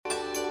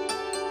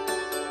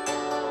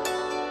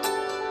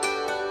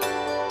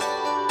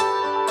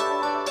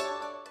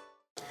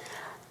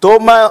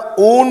toma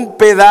un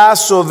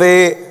pedazo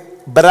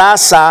de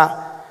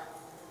brasa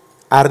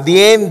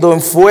ardiendo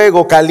en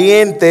fuego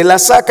caliente, la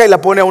saca y la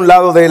pone a un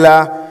lado de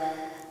la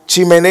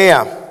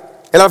chimenea.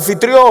 El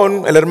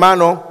anfitrión, el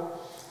hermano,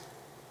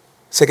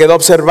 se quedó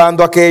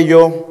observando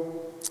aquello.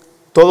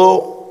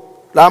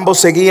 Ambos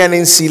seguían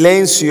en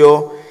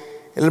silencio.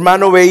 El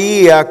hermano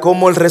veía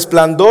cómo el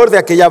resplandor de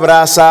aquella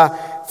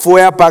brasa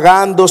fue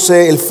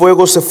apagándose, el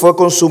fuego se fue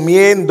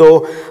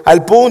consumiendo,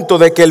 al punto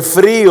de que el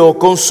frío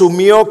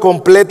consumió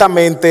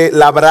completamente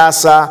la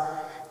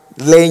brasa,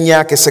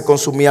 leña que se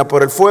consumía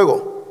por el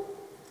fuego.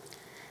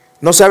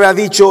 No se había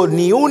dicho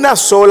ni una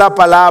sola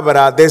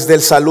palabra desde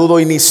el saludo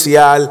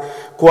inicial,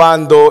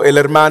 cuando el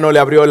hermano le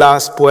abrió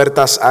las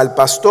puertas al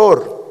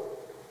pastor.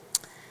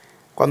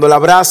 Cuando la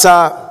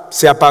brasa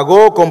se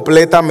apagó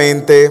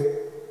completamente,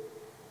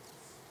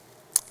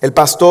 el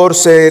pastor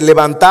se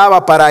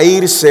levantaba para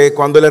irse,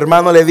 cuando el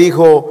hermano le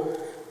dijo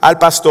al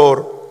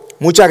pastor: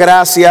 muchas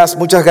gracias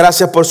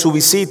por su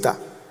visita,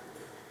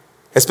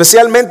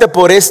 especialmente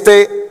por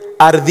este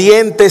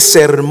ardiente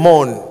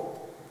sermón.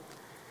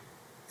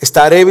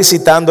 Estaré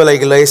visitando la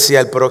iglesia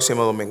el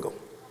próximo domingo.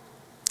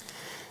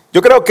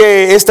 Yo creo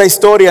que esta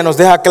historia nos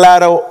deja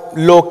claro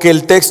lo que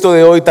el texto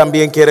de hoy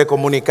también quiere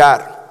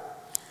comunicar.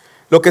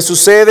 Lo que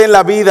sucede en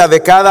la vida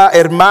de cada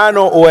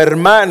hermano o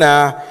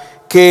hermana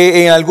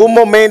que en algún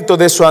momento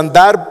de su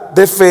andar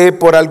de fe,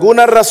 por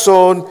alguna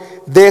razón,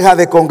 deja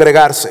de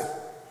congregarse.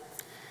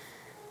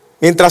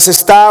 Mientras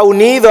está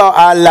unido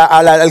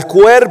al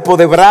cuerpo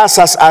de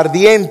brasas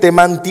ardiente,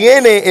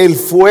 mantiene el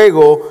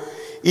fuego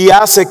y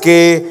hace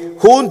que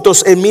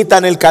juntos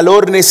emitan el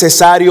calor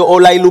necesario o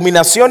la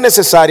iluminación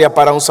necesaria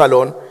para un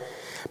salón.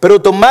 Pero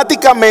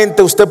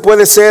automáticamente usted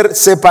puede ser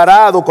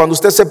separado. Cuando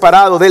usted es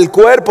separado del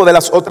cuerpo de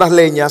las otras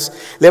leñas,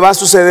 le va a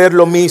suceder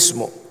lo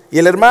mismo. Y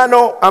el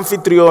hermano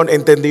anfitrión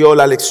entendió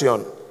la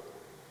lección.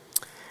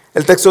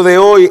 El texto de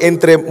hoy,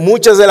 entre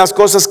muchas de las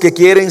cosas que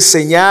quiere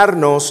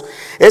enseñarnos,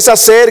 es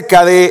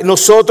acerca de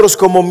nosotros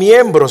como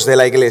miembros de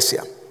la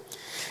iglesia.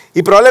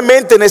 Y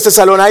probablemente en este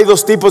salón hay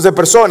dos tipos de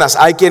personas.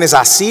 Hay quienes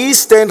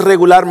asisten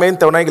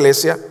regularmente a una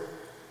iglesia.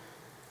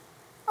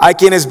 Hay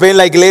quienes ven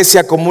la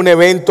iglesia como un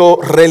evento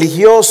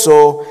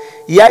religioso.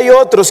 Y hay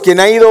otros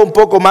quienes han ido un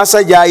poco más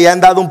allá y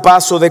han dado un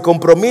paso de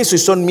compromiso y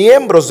son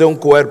miembros de un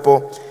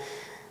cuerpo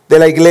de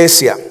la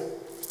iglesia.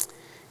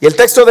 Y el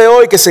texto de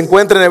hoy, que se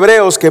encuentra en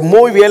Hebreos, que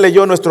muy bien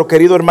leyó nuestro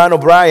querido hermano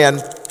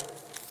Brian,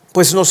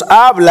 pues nos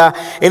habla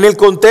en el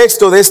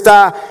contexto de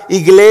esta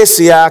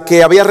iglesia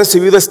que había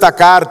recibido esta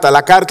carta,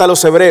 la carta a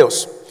los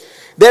Hebreos.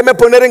 Déjeme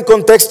poner en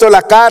contexto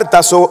la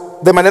carta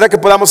de manera que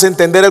podamos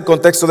entender el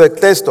contexto del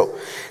texto.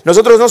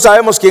 Nosotros no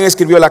sabemos quién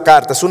escribió la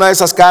carta. Es una de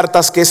esas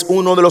cartas que es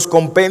uno de los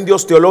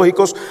compendios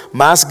teológicos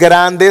más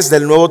grandes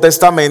del Nuevo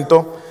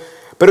Testamento.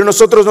 Pero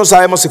nosotros no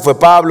sabemos si fue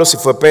Pablo, si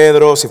fue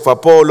Pedro, si fue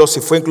Apolo, si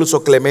fue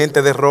incluso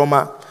Clemente de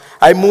Roma.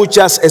 Hay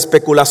muchas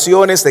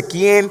especulaciones de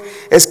quién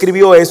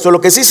escribió esto.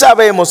 Lo que sí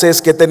sabemos es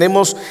que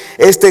tenemos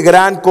este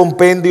gran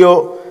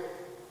compendio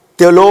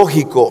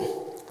teológico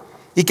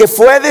y que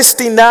fue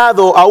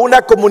destinado a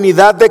una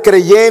comunidad de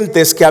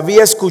creyentes que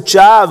había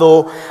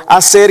escuchado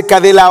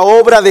acerca de la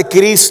obra de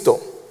Cristo.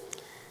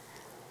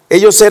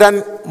 Ellos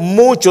eran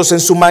muchos, en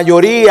su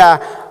mayoría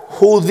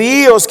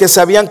judíos que se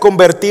habían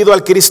convertido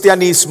al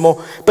cristianismo,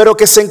 pero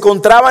que se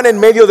encontraban en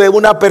medio de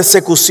una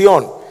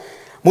persecución.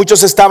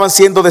 Muchos estaban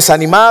siendo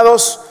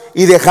desanimados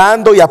y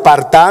dejando y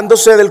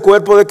apartándose del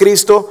cuerpo de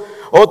Cristo.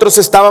 Otros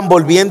estaban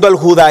volviendo al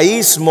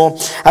judaísmo.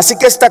 Así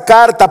que esta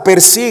carta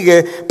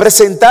persigue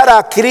presentar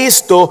a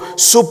Cristo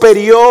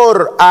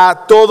superior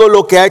a todo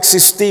lo que ha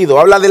existido.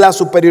 Habla de la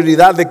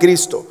superioridad de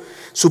Cristo.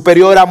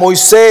 Superior a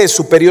Moisés,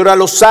 superior a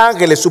los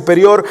ángeles,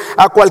 superior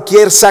a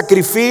cualquier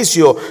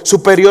sacrificio,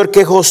 superior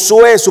que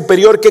Josué,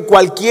 superior que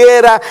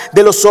cualquiera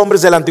de los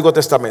hombres del Antiguo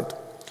Testamento.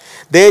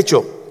 De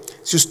hecho,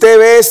 si usted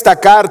ve esta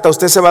carta,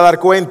 usted se va a dar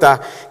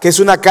cuenta que es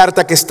una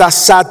carta que está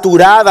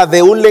saturada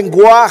de un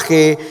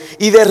lenguaje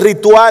y de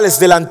rituales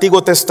del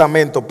Antiguo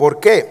Testamento. ¿Por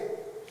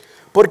qué?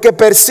 Porque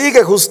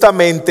persigue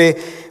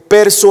justamente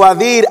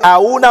persuadir a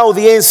una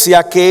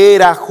audiencia que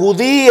era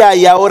judía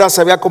y ahora se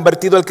había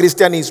convertido al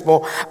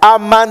cristianismo a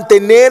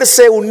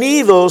mantenerse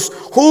unidos,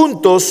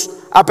 juntos,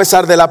 a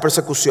pesar de la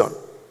persecución.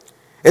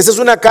 Esta es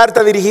una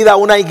carta dirigida a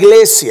una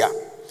iglesia.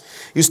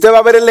 Y usted va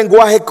a ver el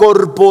lenguaje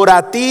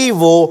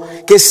corporativo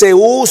que se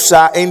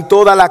usa en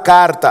toda la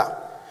carta.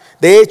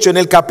 De hecho, en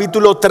el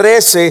capítulo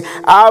 13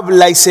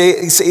 habla y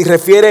se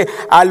refiere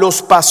a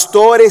los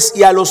pastores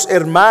y a los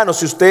hermanos.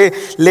 Si usted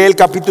lee el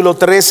capítulo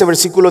 13,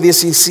 versículo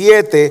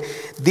 17,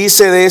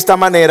 dice de esta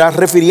manera,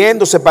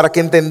 refiriéndose para que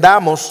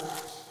entendamos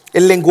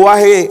el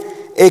lenguaje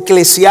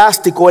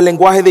eclesiástico, el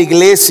lenguaje de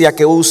iglesia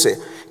que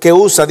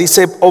usa.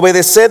 Dice: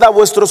 obedeced a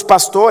vuestros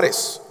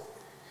pastores,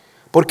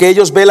 porque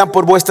ellos velan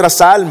por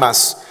vuestras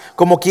almas,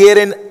 como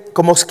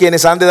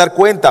quienes han de dar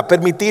cuenta.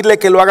 Permitirle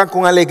que lo hagan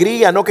con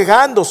alegría, no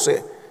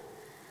quejándose,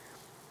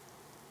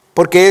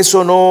 porque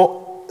eso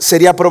no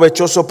sería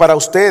provechoso para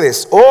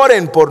ustedes.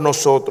 Oren por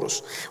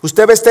nosotros.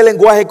 Usted ve este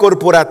lenguaje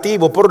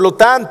corporativo. Por lo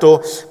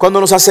tanto,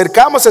 cuando nos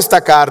acercamos a esta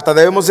carta,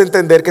 debemos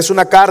entender que es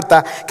una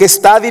carta que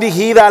está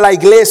dirigida a la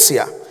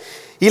iglesia.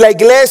 Y la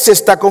iglesia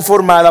está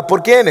conformada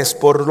 ¿por quiénes?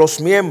 Por los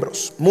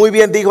miembros. Muy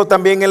bien dijo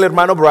también el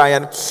hermano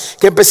Brian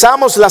que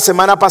empezamos la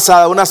semana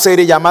pasada una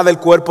serie llamada El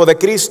Cuerpo de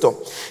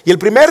Cristo. Y el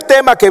primer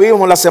tema que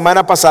vimos la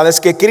semana pasada es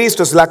que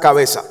Cristo es la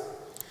cabeza.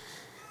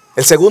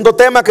 El segundo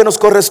tema que nos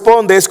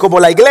corresponde es como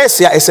la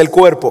iglesia es el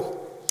cuerpo.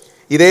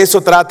 Y de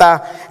eso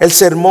trata el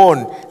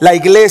sermón. La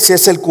iglesia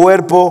es el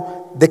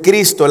cuerpo de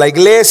Cristo. La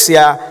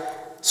iglesia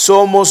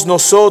somos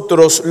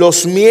nosotros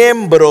los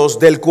miembros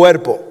del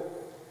cuerpo.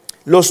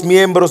 Los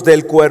miembros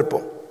del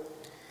cuerpo.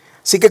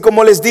 Así que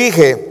como les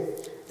dije,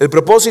 el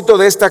propósito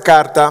de esta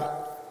carta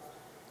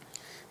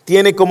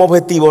tiene como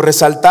objetivo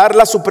resaltar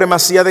la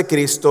supremacía de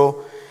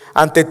Cristo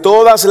ante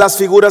todas las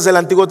figuras del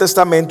Antiguo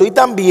Testamento y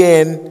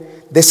también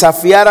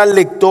desafiar al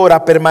lector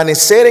a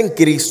permanecer en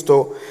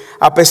Cristo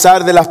a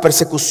pesar de las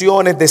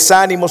persecuciones,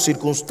 desánimos,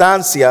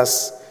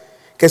 circunstancias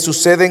que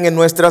suceden en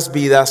nuestras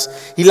vidas.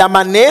 Y la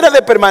manera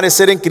de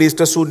permanecer en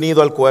Cristo es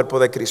unido al cuerpo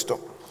de Cristo.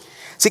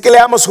 Así que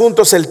leamos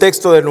juntos el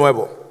texto de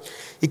nuevo.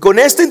 Y con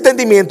este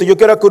entendimiento yo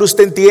quiero que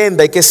usted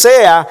entienda y que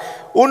sea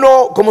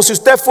uno como si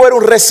usted fuera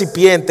un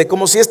recipiente,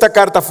 como si esta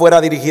carta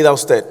fuera dirigida a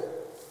usted.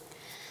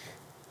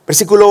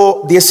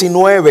 Versículo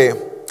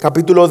 19,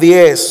 capítulo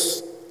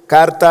 10,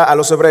 carta a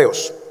los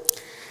Hebreos.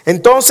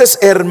 Entonces,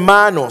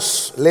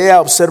 hermanos, lea,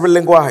 observe el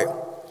lenguaje.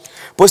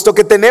 Puesto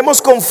que tenemos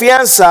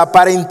confianza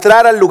para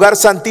entrar al lugar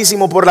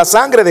santísimo por la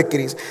sangre de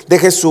Cristo, de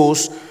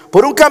Jesús,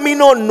 por un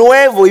camino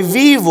nuevo y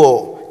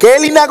vivo que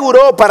Él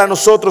inauguró para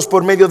nosotros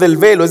por medio del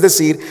velo, es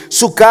decir,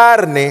 su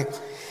carne.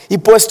 Y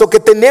puesto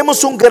que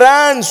tenemos un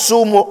gran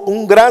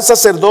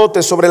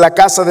sacerdote sobre la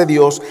casa de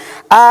Dios,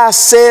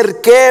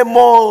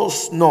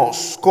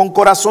 acerquémonos con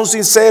corazón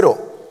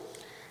sincero,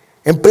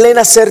 en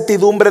plena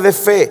certidumbre de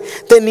fe,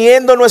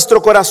 teniendo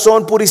nuestro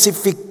corazón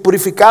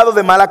purificado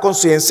de mala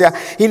conciencia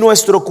y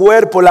nuestro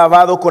cuerpo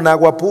lavado con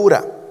agua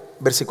pura.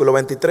 Versículo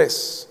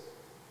 23.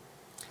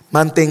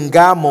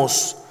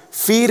 Mantengamos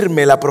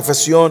firme la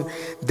profesión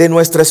de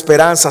nuestra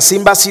esperanza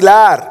sin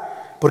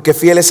vacilar, porque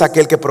fiel es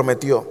aquel que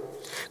prometió.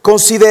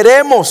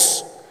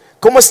 Consideremos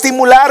cómo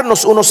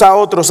estimularnos unos a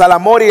otros al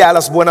amor y a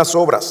las buenas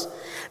obras,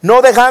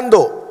 no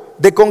dejando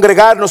de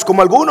congregarnos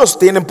como algunos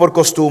tienen por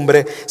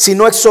costumbre,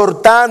 sino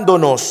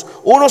exhortándonos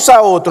unos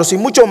a otros y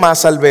mucho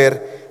más al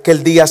ver que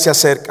el día se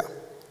acerca.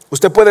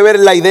 Usted puede ver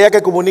la idea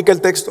que comunica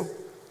el texto.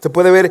 Usted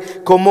puede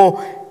ver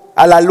cómo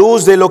a la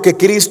luz de lo que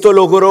Cristo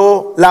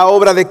logró, la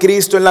obra de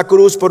Cristo en la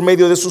cruz por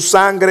medio de su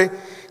sangre,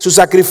 su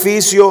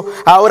sacrificio,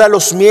 ahora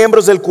los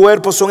miembros del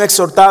cuerpo son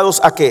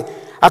exhortados ¿a qué?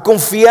 A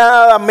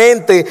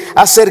confiadamente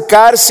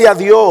acercarse a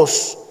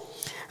Dios,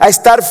 a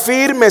estar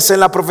firmes en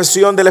la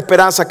profesión de la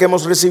esperanza que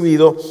hemos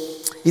recibido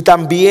y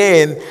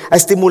también a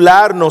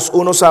estimularnos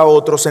unos a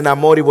otros en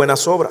amor y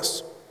buenas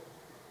obras.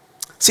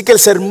 Así que el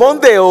sermón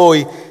de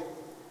hoy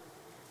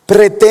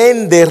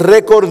pretende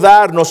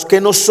recordarnos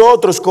que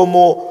nosotros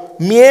como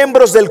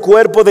miembros del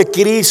cuerpo de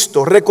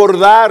Cristo,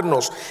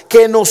 recordarnos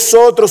que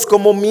nosotros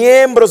como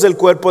miembros del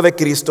cuerpo de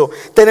Cristo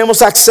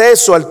tenemos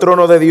acceso al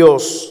trono de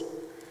Dios.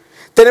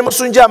 Tenemos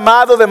un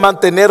llamado de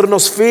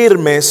mantenernos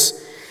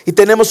firmes y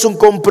tenemos un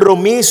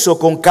compromiso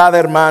con cada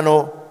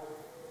hermano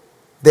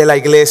de la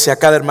iglesia,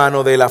 cada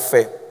hermano de la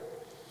fe.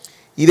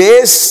 Y de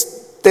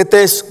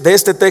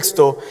este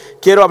texto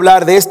quiero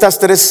hablar de estas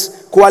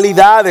tres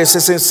cualidades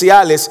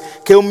esenciales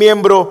que un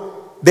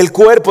miembro del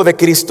cuerpo de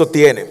Cristo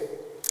tiene.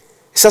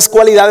 Esas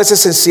cualidades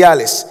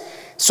esenciales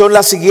son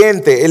las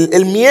siguientes.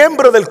 El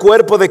miembro del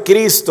cuerpo de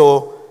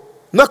Cristo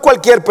no es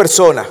cualquier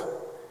persona.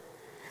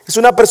 Es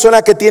una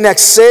persona que tiene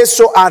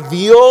acceso a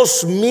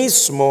Dios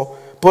mismo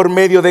por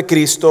medio de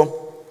Cristo.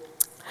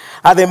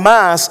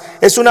 Además,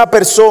 es una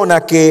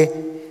persona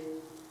que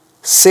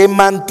se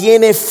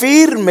mantiene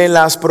firme en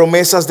las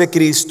promesas de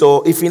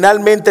Cristo. Y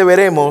finalmente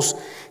veremos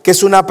que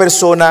es una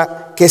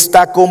persona que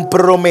está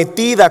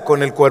comprometida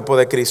con el cuerpo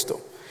de Cristo.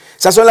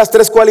 Esas son las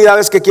tres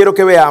cualidades que quiero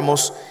que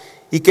veamos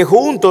y que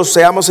juntos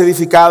seamos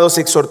edificados,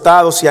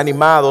 exhortados y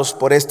animados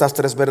por estas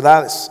tres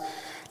verdades.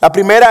 La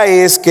primera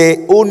es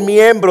que un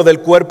miembro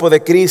del cuerpo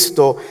de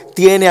Cristo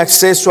tiene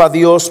acceso a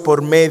Dios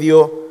por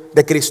medio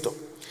de Cristo.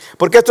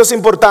 ¿Por qué esto es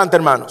importante,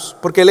 hermanos?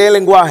 Porque lee el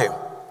lenguaje.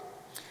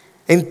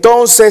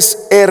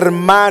 Entonces,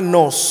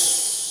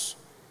 hermanos,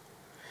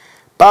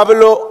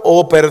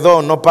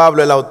 no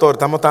Pablo el autor,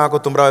 estamos tan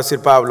acostumbrados a decir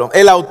Pablo,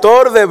 el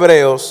autor de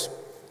Hebreos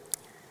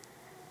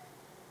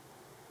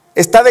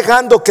está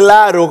dejando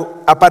claro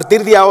a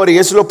partir de ahora, y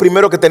eso es lo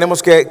primero que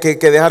tenemos que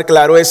dejar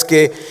claro, es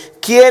que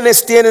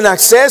quienes tienen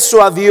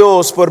acceso a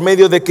Dios por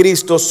medio de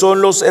Cristo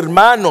son los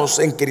hermanos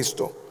en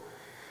Cristo.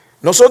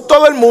 No son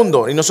todo el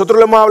mundo, y nosotros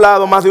lo hemos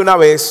hablado más de una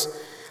vez.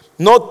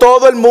 No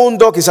todo el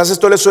mundo, quizás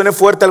esto le suene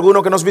fuerte a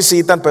algunos que nos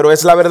visitan, pero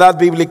es la verdad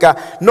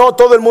bíblica. No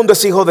todo el mundo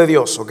es hijo de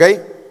Dios, ¿ok?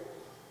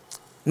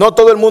 No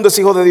todo el mundo es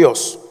hijo de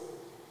Dios.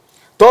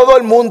 Todo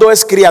el mundo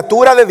es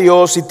criatura de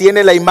Dios y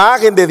tiene la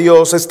imagen de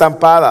Dios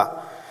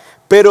estampada.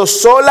 pero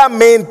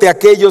solamente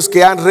aquellos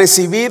que han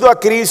recibido a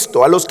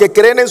Cristo, a los que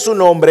creen en su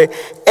nombre,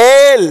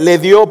 Él le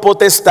dio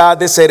potestad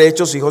de ser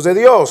hechos hijos de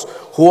Dios.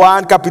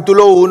 Juan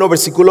capítulo 1,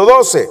 versículo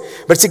 12.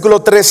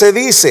 Versículo 13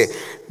 dice: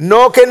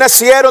 no que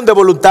nacieron de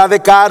voluntad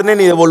de carne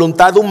ni de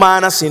voluntad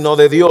humana, sino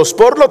de Dios.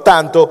 Por lo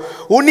tanto,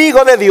 un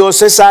hijo de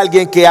Dios es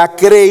alguien que ha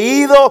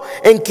creído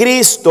en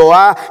Cristo,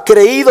 ha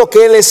creído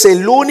que Él es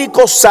el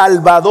único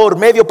salvador,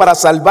 medio para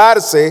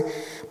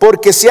salvarse,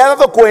 porque se ha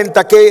dado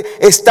cuenta que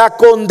está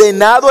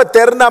condenado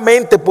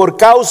eternamente por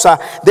causa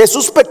de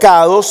sus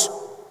pecados,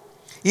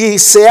 y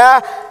se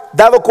ha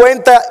dado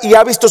cuenta y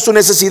ha visto su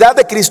necesidad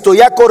de Cristo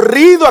y ha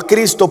corrido a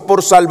Cristo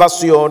por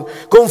salvación,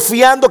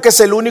 confiando que es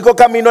el único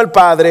camino al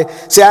Padre.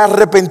 Se ha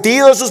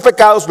arrepentido de sus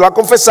pecados, lo ha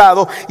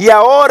confesado, y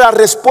ahora, a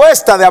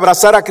respuesta de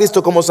abrazar a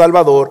Cristo como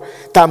Salvador,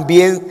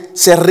 también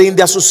se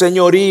rinde a su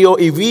señorío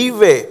y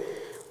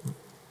vive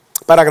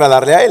para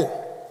agradarle a Él.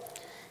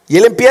 Y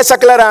Él empieza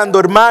aclarando: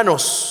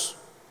 hermanos,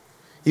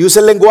 y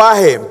usa el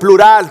lenguaje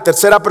plural,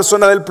 tercera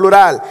persona del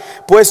plural,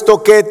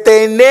 puesto que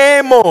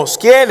tenemos,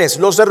 ¿quiénes?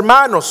 Los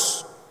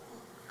hermanos.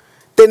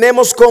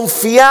 Tenemos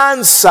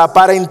confianza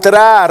para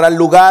entrar al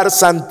lugar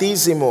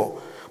santísimo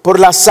por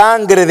la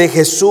sangre de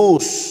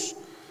Jesús,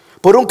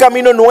 por un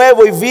camino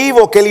nuevo y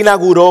vivo que Él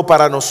inauguró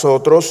para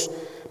nosotros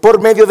por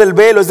medio del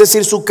velo, es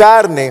decir, su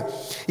carne.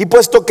 Y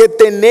puesto que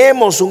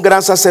tenemos un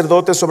gran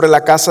sacerdote sobre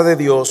la casa de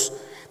Dios,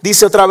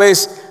 dice otra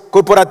vez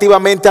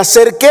corporativamente: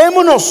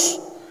 acerquémonos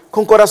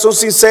con corazón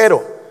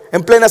sincero,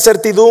 en plena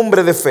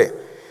certidumbre de fe,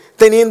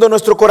 teniendo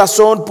nuestro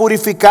corazón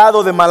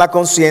purificado de mala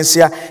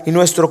conciencia y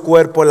nuestro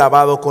cuerpo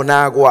lavado con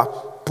agua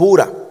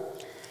pura.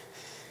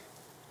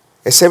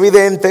 Es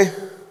evidente,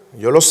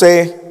 yo lo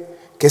sé,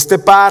 que este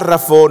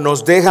párrafo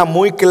nos deja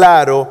muy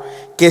claro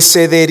que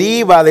se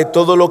deriva de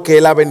todo lo que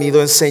él ha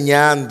venido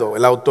enseñando,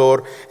 el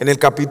autor, en el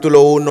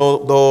capítulo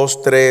 1,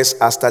 2, 3,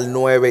 hasta el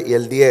 9 y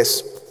el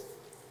 10.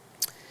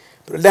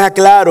 Pero él deja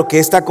claro que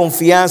esta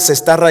confianza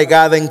está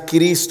arraigada en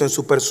Cristo, en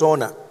su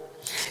persona.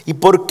 Y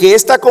porque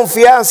esta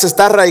confianza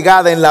está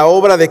arraigada en la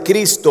obra de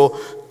Cristo,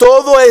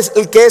 todo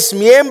el que es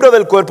miembro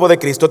del cuerpo de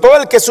Cristo, todo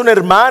el que es un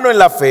hermano en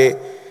la fe,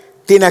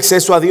 tiene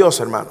acceso a Dios,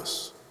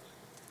 hermanos.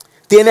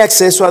 Tiene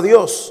acceso a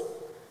Dios.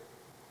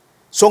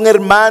 Son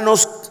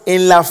hermanos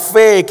en la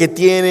fe que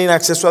tienen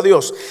acceso a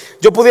Dios.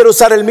 Yo pudiera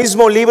usar el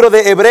mismo libro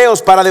de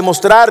Hebreos para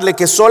demostrarle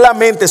que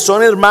solamente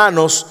son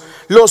hermanos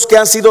los que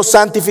han sido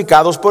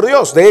santificados por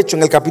Dios. De hecho,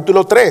 en el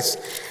capítulo 3,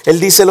 él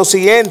dice lo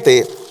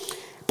siguiente: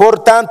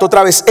 por tanto,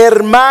 otra vez,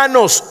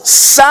 hermanos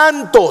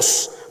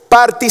santos,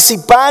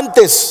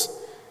 participantes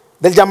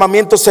del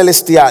llamamiento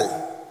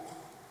celestial,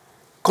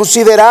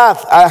 considerad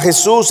a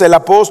Jesús, el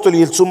apóstol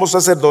y el sumo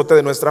sacerdote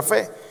de nuestra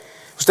fe.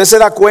 Usted se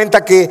da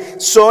cuenta que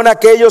son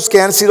aquellos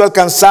que han sido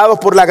alcanzados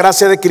por la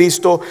gracia de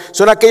Cristo,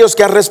 son aquellos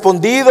que han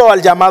respondido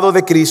al llamado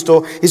de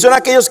Cristo y son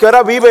aquellos que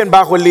ahora viven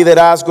bajo el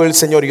liderazgo y el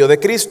señorío de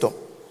Cristo.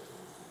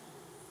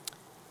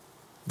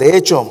 De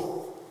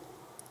hecho,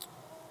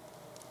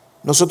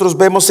 nosotros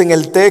vemos en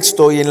el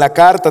texto y en la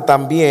carta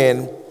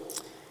también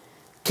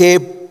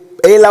que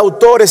el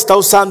autor está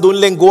usando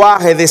un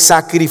lenguaje de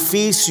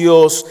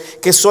sacrificios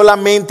que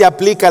solamente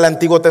aplica al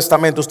Antiguo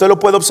Testamento. Usted lo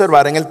puede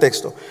observar en el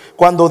texto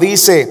cuando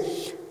dice: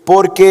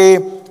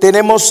 porque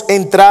tenemos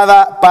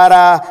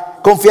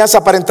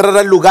confianza para entrar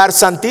al lugar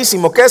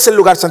santísimo. ¿Qué es el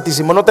lugar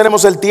santísimo? No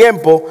tenemos el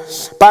tiempo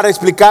para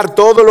explicar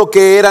todo lo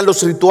que eran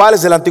los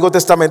rituales del Antiguo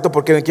Testamento,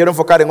 porque me quiero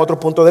enfocar en otro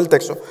punto del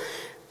texto.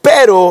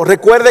 Pero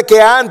recuerde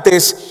que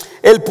antes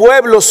el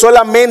pueblo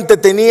solamente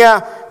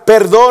tenía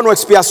perdón o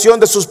expiación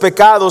de sus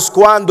pecados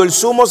cuando el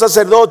sumo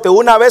sacerdote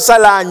una vez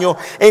al año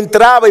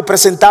entraba y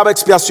presentaba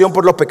expiación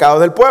por los pecados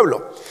del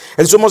pueblo.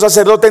 El sumo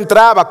sacerdote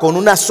entraba con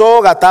una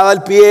soga atada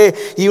al pie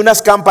y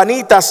unas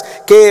campanitas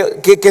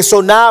que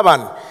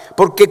sonaban,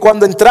 porque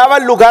cuando entraba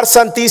al lugar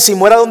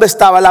santísimo era donde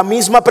estaba la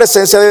misma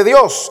presencia de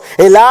Dios,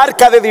 el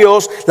arca de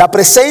Dios, la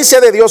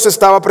presencia de Dios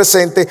estaba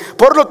presente.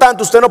 Por lo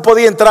tanto, usted no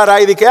podía entrar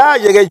ahí de que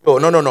llegué yo.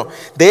 No.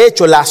 De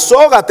hecho, la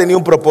soga tenía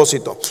un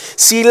propósito.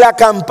 Si la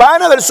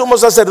campana del sumo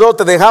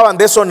sacerdote dejaban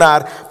de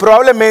sonar,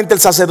 probablemente el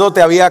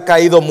sacerdote había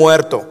caído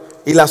muerto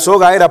y la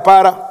soga era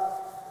para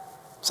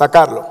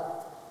sacarlo.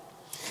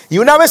 Y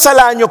una vez al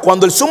año,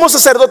 cuando el sumo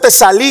sacerdote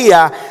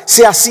salía,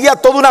 se hacía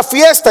toda una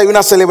fiesta y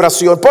una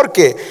celebración. ¿Por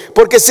qué?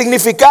 Porque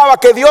significaba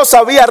que Dios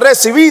había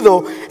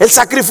recibido el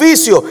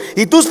sacrificio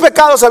y tus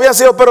pecados habían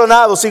sido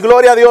perdonados. Y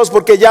gloria a Dios,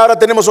 porque ya ahora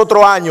tenemos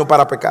otro año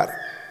para pecar.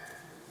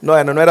 No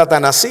era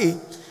tan así,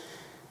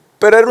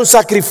 pero era un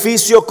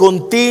sacrificio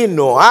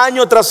continuo,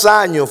 año tras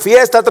año,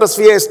 fiesta tras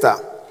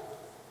fiesta.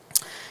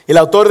 El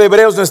autor de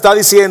Hebreos nos está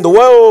diciendo: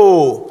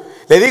 wow,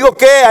 le digo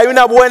que hay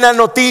una buena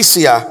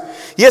noticia.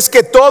 Y es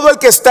que todo el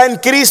que está en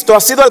Cristo,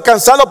 ha sido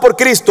alcanzado por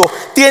Cristo,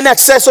 tiene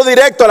acceso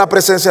directo a la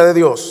presencia de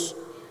Dios.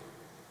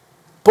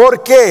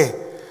 ¿Por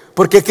qué?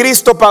 Porque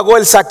Cristo pagó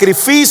el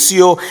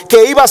sacrificio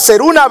que iba a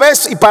ser una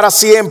vez y para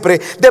siempre.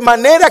 De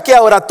manera que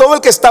ahora todo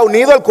el que está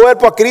unido al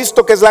cuerpo, a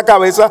Cristo que es la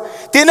cabeza,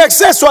 tiene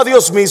acceso a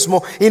Dios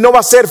mismo y no va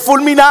a ser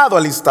fulminado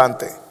al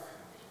instante.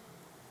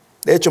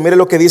 De hecho, mire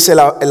lo que dice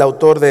el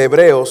autor de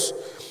Hebreos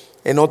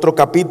en otro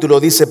capítulo,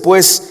 dice: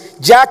 pues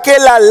ya que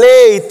la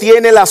ley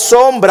tiene la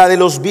sombra de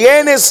los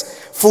bienes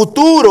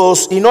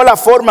futuros y no la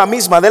forma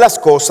misma de las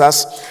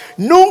cosas,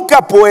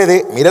 nunca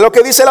puede, mire lo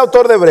que dice el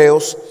autor de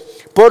Hebreos,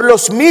 por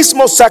los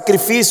mismos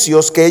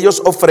sacrificios que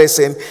ellos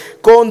ofrecen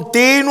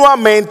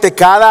continuamente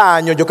cada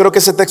año, yo creo que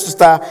ese texto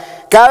está,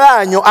 cada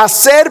año,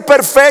 hacer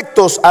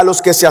perfectos a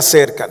los que se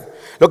acercan.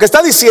 Lo que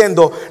está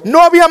diciendo,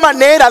 no había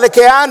manera de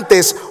que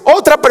antes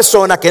otra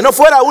persona que no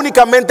fuera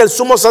únicamente el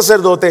sumo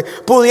sacerdote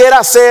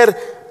pudiera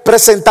ser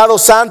presentado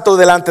santo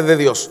delante de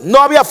Dios. No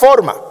había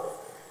forma.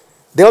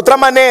 De otra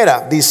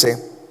manera,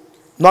 dice,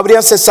 no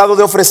habrían cesado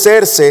de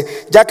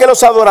ofrecerse, ya que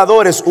los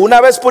adoradores,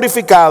 una vez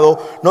purificados,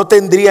 no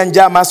tendrían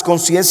ya más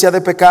conciencia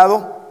de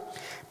pecado.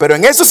 Pero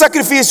en esos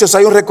sacrificios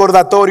hay un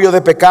recordatorio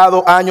de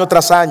pecado año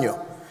tras año,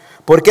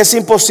 porque es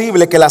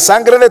imposible que la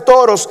sangre de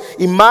toros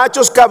y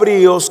machos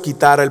cabríos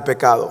quitara el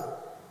pecado.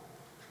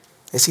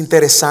 Es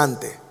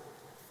interesante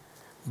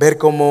ver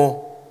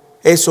cómo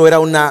eso era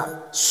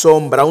una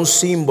sombra, un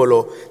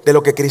símbolo de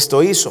lo que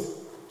Cristo hizo.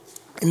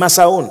 Y más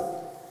aún,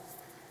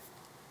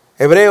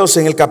 Hebreos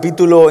en el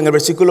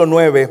versículo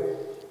 9,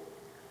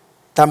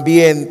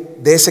 también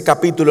de ese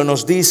capítulo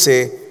nos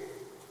dice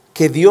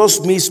que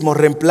Dios mismo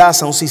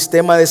reemplaza un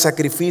sistema de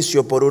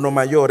sacrificio por uno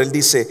mayor. Él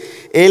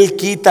dice, Él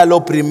quita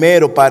lo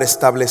primero para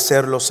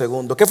establecer lo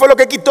segundo. ¿Qué fue lo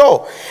que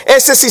quitó?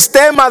 Ese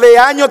sistema de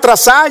año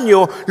tras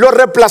año lo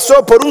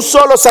reemplazó por un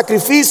solo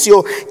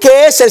sacrificio,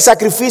 que es el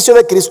sacrificio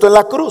de Cristo en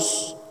la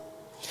cruz.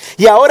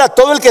 Y ahora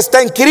todo el que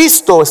está en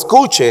Cristo,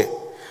 escuche,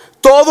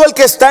 todo el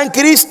que está en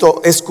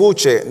Cristo,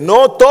 escuche,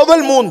 no todo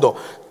el mundo,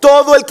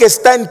 todo el que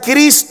está en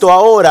Cristo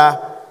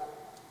ahora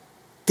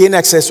tiene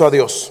acceso a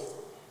Dios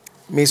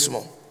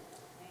mismo.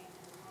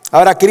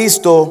 Ahora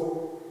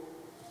Cristo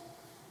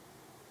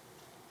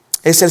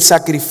es el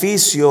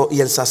sacrificio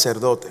y el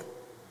sacerdote.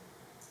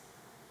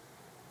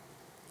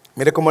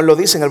 Mire cómo él lo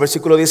dice en el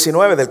versículo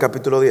 19 del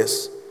capítulo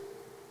 10.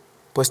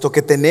 Puesto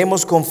que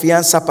tenemos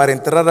confianza para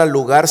entrar al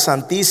lugar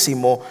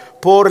santísimo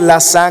por la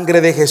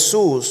sangre de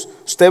Jesús.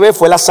 Usted ve,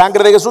 fue la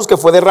sangre de Jesús que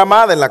fue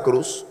derramada en la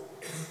cruz.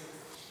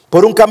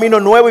 Por un camino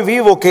nuevo y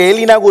vivo que Él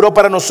inauguró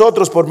para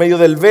nosotros por medio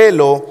del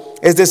velo,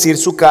 es decir,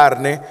 su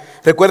carne.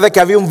 Recuerda que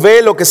había un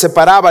velo que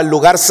separaba el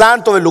lugar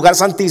santo del lugar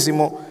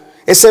santísimo.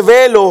 Ese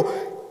velo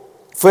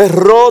fue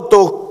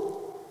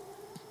roto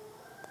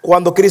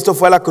cuando Cristo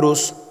fue a la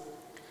cruz.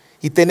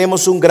 Y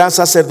tenemos un gran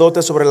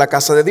sacerdote sobre la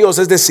casa de Dios.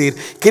 Es decir,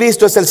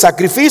 Cristo es el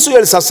sacrificio y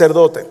el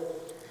sacerdote.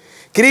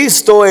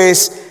 Cristo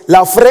es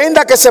la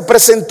ofrenda que se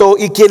presentó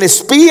y quien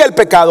expía el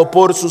pecado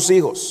por sus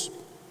hijos.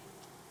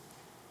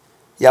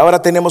 Y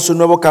ahora tenemos un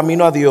nuevo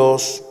camino a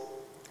Dios,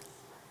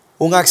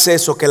 un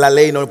acceso que la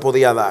ley no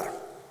podía dar.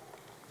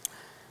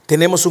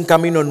 Tenemos un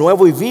camino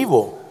nuevo y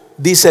vivo,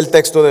 dice el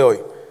texto de hoy.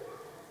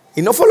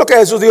 Y no fue lo que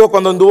Jesús dijo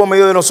cuando anduvo en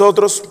medio de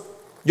nosotros.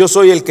 Yo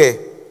soy el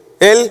 ¿qué?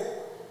 El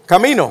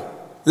camino,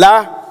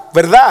 la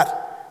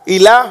verdad y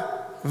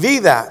la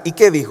vida. ¿Y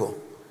qué dijo?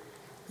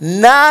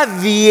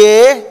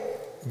 Nadie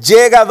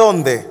llega ¿a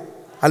dónde?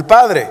 Al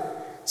Padre,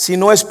 si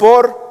no es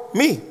por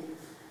mí.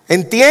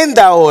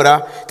 Entienda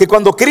ahora que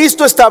cuando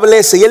Cristo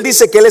establece y Él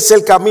dice que Él es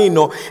el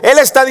camino, Él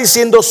está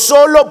diciendo: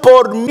 solo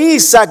por mi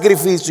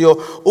sacrificio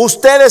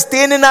ustedes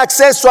tienen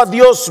acceso a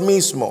Dios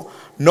mismo.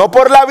 No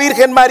por la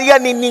Virgen María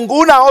ni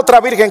ninguna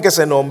otra virgen que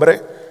se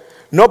nombre.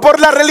 No por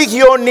la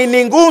religión ni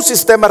ningún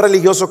sistema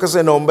religioso que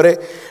se nombre.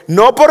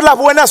 No por las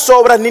buenas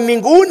obras ni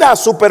ninguna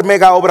super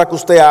mega obra que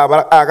usted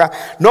haga.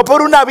 No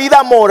por una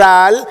vida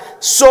moral,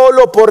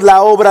 solo por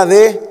la obra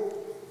de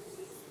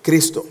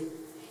Cristo.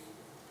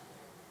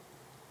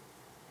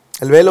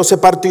 El velo se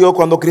partió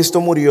cuando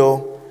Cristo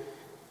murió,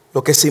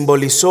 lo que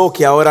simbolizó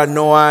que ahora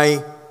no hay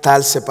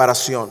tal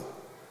separación.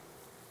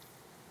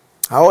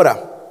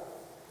 Ahora,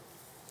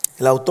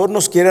 el autor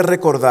nos quiere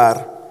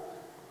recordar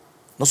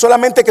no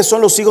solamente que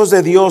son los hijos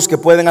de Dios que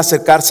pueden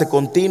acercarse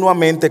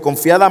continuamente,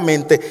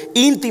 confiadamente,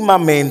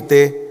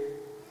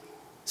 íntimamente,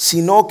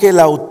 sino que el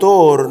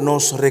autor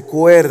nos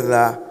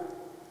recuerda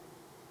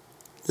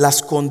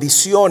las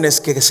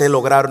condiciones que se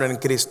lograron en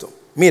Cristo.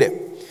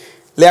 Mire,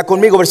 lea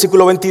conmigo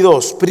versículo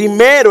 22.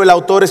 Primero el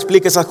autor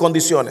explica esas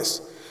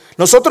condiciones.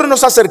 Nosotros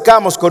nos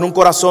acercamos con un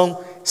corazón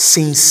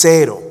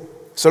sincero.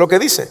 Eso es lo que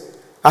dice.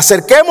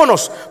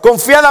 Acerquémonos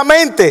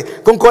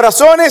confiadamente, con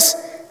corazones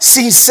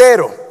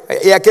sinceros.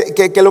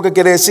 ¿Qué es lo que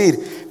quiere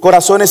decir?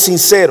 Corazones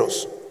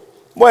sinceros.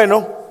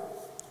 Bueno,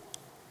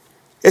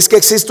 es que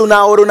existe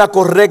ahora una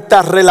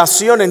correcta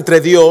relación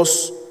entre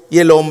Dios y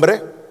el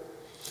hombre.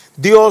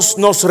 Dios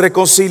nos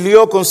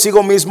reconcilió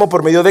consigo mismo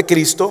por medio de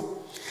Cristo.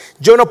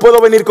 Yo no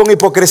puedo venir con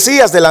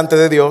hipocresías delante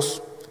de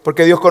Dios,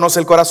 porque Dios conoce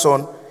el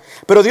corazón.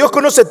 Pero Dios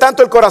conoce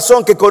tanto el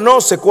corazón que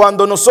conoce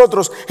cuando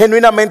nosotros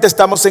genuinamente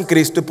estamos en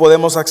Cristo y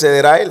podemos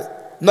acceder a Él.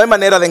 No hay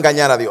manera de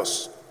engañar a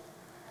Dios.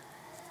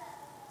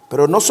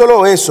 Pero no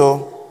solo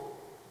eso,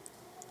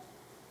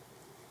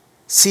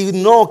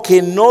 sino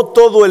que no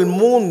todo el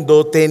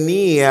mundo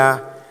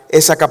tenía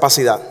esa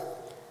capacidad.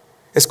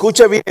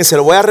 Escuche bien, se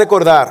lo voy a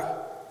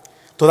recordar.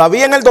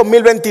 Todavía en el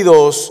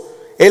 2022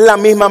 es la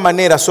misma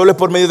manera, solo es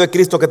por medio de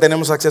Cristo que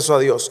tenemos acceso a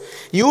Dios.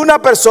 Y una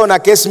persona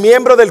que es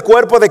miembro del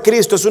cuerpo de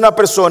Cristo es una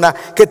persona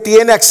que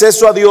tiene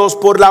acceso a Dios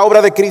por la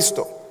obra de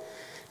Cristo.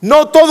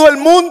 No todo el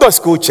mundo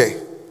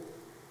escuche.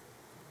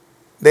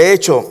 De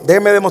hecho,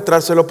 déjeme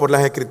demostrárselo por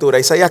las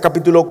Escrituras. Isaías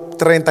capítulo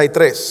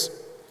 33,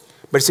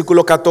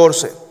 versículo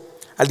 14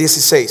 al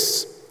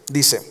 16,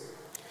 dice: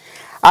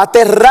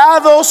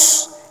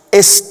 aterrados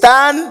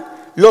están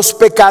los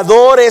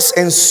pecadores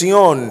en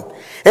Sión.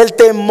 El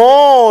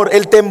temor,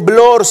 el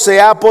temblor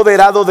se ha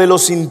apoderado de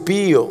los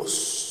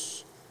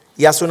impíos.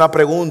 Y hace una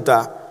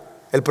pregunta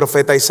el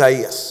profeta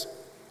Isaías: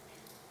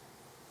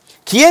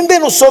 ¿quién de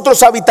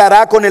nosotros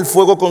habitará con el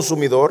fuego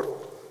consumidor?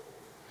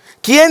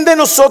 ¿Quién de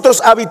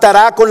nosotros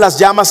habitará con las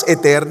llamas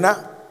eternas?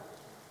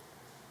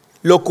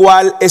 Lo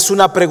cual es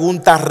una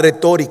pregunta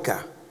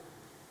retórica.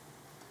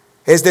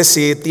 Es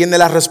decir, tiene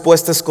la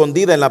respuesta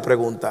escondida en la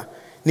pregunta.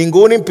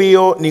 Ningún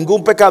impío,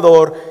 ningún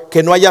pecador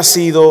que no haya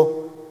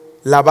sido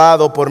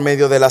lavado por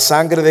medio de la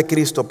sangre de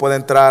Cristo puede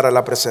entrar a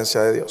la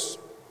presencia de Dios.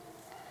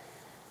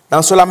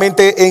 No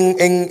solamente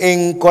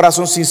en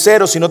corazón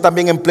sincero, sino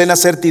también en plena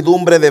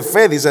certidumbre de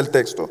fe, dice el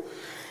texto.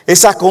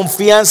 Esa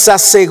confianza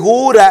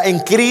segura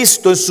en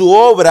Cristo, en su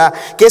obra,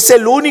 que es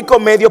el único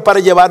medio para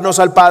llevarnos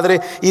al Padre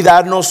y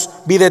darnos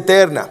vida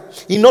eterna.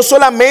 Y no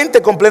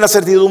solamente con plena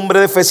certidumbre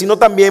de fe, sino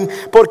también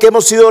porque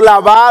hemos sido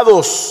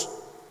lavados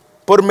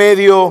por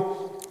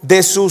medio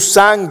de su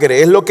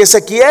sangre. Es lo que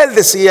Ezequiel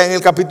decía en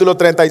el capítulo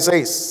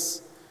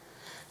 36.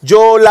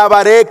 Yo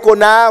lavaré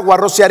con agua,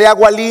 rociaré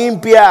agua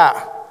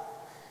limpia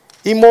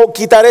y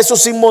quitaré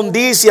sus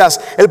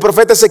inmundicias. El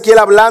profeta Ezequiel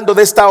hablando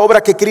de esta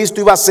obra que Cristo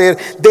iba a hacer,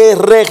 de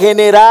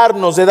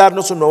regenerarnos, de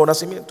darnos un nuevo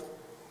nacimiento.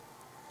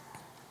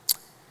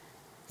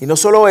 Y no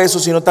solo eso,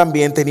 sino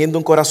también teniendo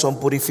un corazón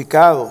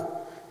purificado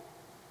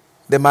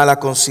de mala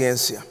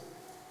conciencia.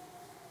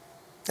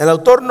 El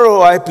autor no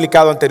lo ha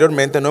explicado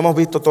anteriormente, no hemos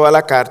visto toda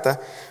la carta,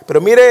 pero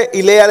mire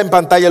y lea en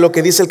pantalla lo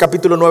que dice el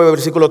capítulo 9,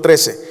 versículo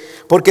 13.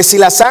 Porque si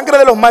la sangre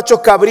de los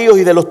machos cabríos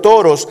y de los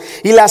toros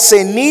y la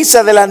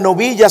ceniza de las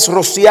novillas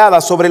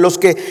rociadas sobre los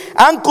que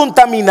han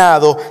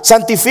contaminado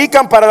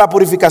santifican para la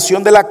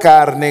purificación de la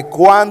carne,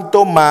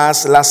 cuanto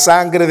más la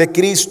sangre de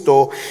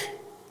Cristo,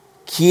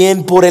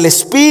 quien por el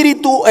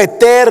Espíritu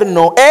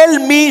eterno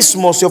Él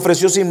mismo se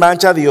ofreció sin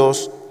mancha a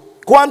Dios,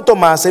 cuanto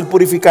más Él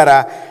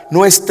purificará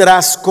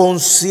nuestras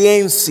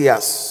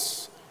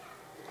conciencias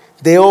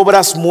de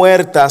obras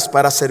muertas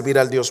para servir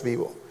al Dios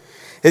vivo.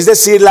 Es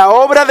decir, la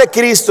obra de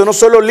Cristo no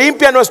solo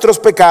limpia nuestros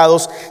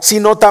pecados,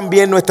 sino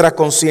también nuestras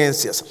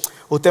conciencias.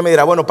 Usted me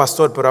dirá, bueno,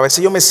 pastor, pero a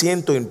veces yo me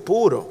siento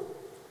impuro.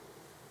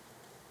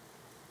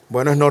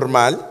 Bueno, es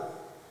normal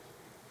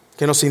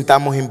que nos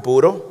sintamos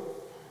impuros.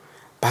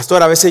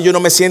 Pastor, a veces yo no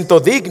me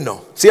siento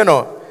digno, ¿sí o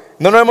no?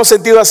 No nos hemos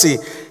sentido así.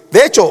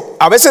 De hecho,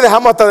 a veces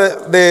dejamos hasta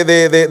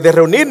de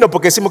reunirnos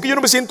porque decimos que yo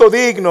no me siento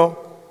digno.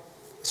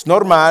 Es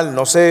normal,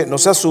 no se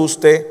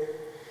asuste.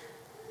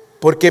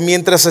 Porque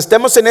mientras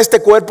estemos en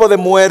este cuerpo de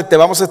muerte,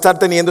 vamos a estar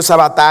teniendo esa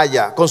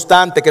batalla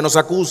constante que nos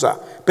acusa.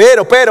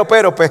 Pero,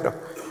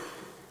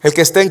 el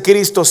que está en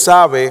Cristo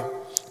sabe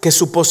que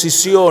su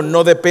posición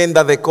no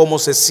dependa de cómo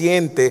se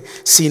siente,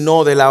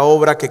 sino de la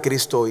obra que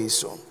Cristo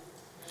hizo.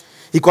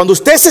 Y cuando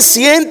usted se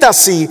sienta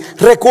así,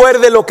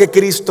 recuerde lo que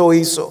Cristo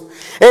hizo.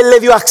 Él le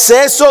dio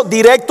acceso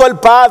directo al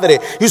Padre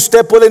y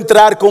usted puede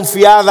entrar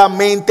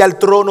confiadamente al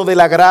trono de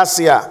la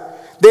gracia.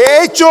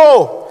 De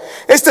hecho,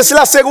 esta es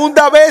la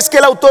segunda vez que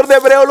el autor de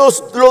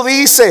Hebreos lo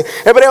dice.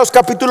 Hebreos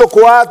capítulo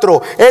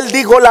 4. Él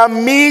dijo las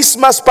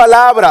mismas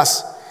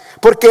palabras.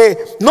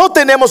 Porque no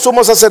tenemos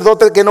sumo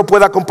sacerdote que no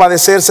pueda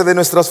compadecerse de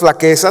nuestras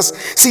flaquezas,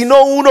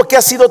 sino uno que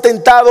ha sido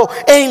tentado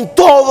en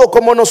todo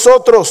como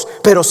nosotros,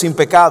 pero sin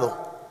pecado.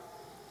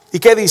 ¿Y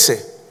qué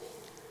dice?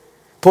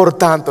 Por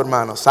tanto,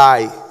 hermanos,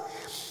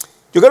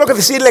 yo quiero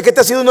decirle que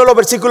este ha sido uno de los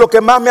versículos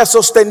que más me ha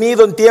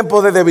sostenido en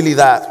tiempos de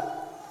debilidad.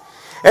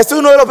 Este es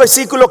uno de los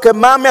versículos que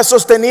más me ha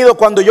sostenido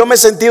cuando yo me he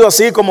sentido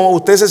así como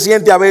usted se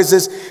siente a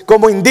veces,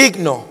 como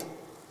indigno.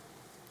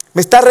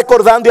 Me está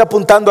recordando y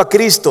apuntando a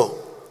Cristo.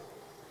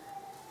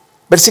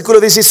 Versículo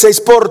 16,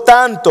 por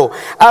tanto,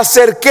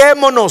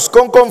 acerquémonos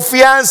con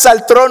confianza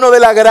al trono de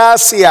la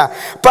gracia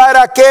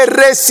para que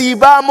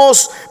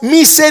recibamos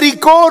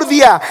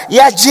misericordia y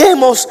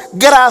hallemos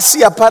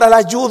gracia para la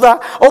ayuda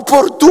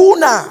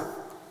oportuna.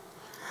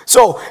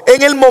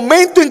 En el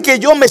momento en que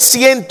yo me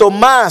siento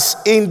más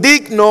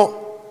indigno,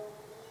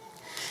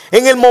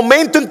 en el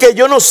momento en que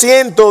yo no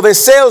siento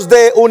deseos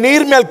de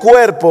unirme al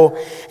cuerpo,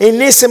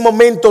 en ese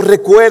momento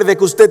recuerde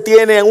que usted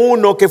tiene a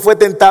uno que fue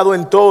tentado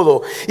en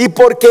todo. Y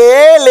porque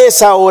Él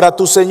es ahora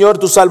tu Señor,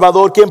 tu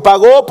Salvador, quien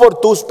pagó por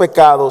tus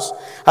pecados,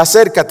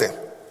 acércate.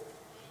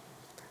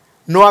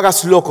 No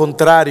hagas lo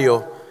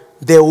contrario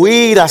de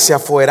huir hacia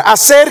afuera.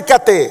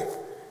 Acércate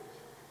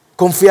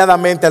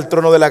confiadamente al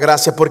trono de la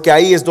gracia, porque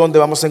ahí es donde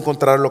vamos a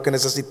encontrar lo que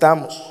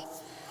necesitamos.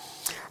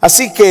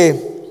 Así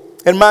que,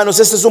 hermanos,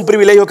 este es un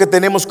privilegio que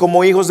tenemos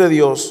como hijos de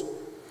Dios.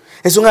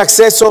 Es un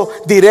acceso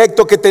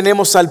directo que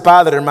tenemos al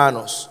Padre,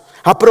 hermanos.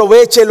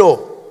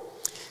 Aprovéchelo.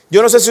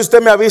 Yo no sé si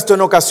usted me ha visto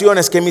en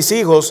ocasiones que mis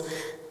hijos,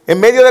 en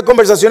medio de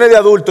conversaciones de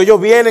adultos, ellos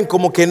vienen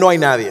como que no hay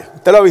nadie.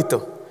 ¿Usted lo ha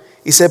visto?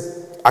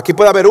 Aquí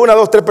puede haber 1,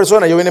 2, 3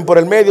 personas. Ellos vienen por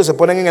el medio, se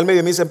ponen en el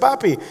medio y me dicen,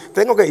 papi,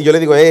 tengo que... Y yo le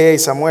digo, hey,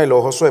 Samuel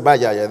o Josué,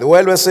 vaya,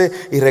 devuélvese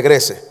y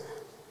regrese.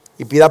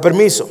 Y pida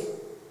permiso.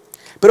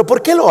 ¿Pero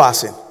por qué lo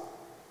hacen?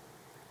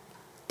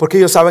 Porque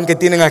ellos saben que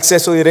tienen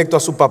acceso directo a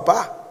su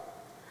papá.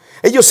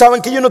 Ellos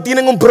saben que ellos no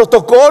tienen un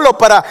protocolo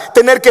para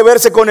tener que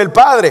verse con el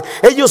padre.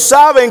 Ellos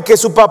saben que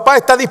su papá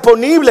está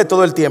disponible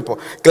todo el tiempo.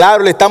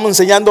 Claro, le estamos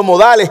enseñando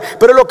modales,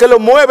 pero lo que lo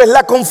mueve es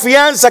la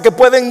confianza que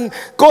pueden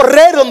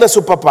correr donde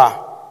su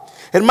papá.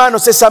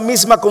 Hermanos, esa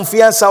misma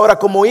confianza ahora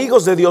como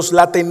hijos de Dios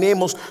la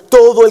tenemos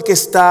todo el que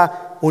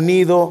está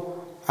unido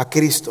a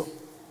Cristo.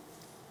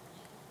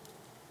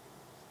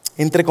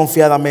 Entre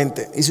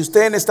confiadamente. Y si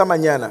usted en esta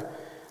mañana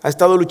ha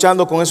estado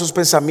luchando con esos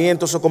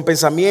pensamientos o con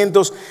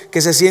pensamientos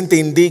que se siente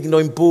indigno,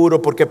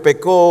 impuro porque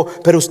pecó,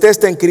 pero usted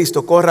está en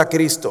Cristo, corra a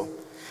Cristo,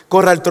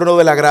 corra al trono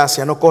de la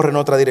gracia, no corra en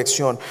otra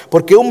dirección,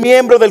 porque un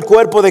miembro del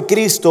cuerpo de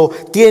Cristo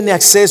tiene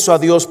acceso a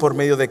Dios por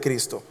medio de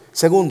Cristo.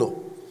 Segundo,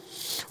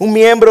 un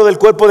miembro del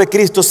cuerpo de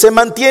Cristo se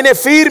mantiene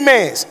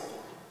firme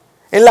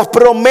en las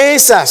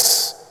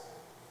promesas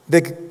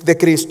de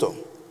Cristo.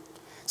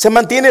 Se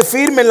mantiene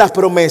firme en las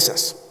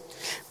promesas.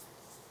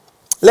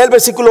 Lea el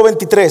versículo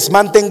 23.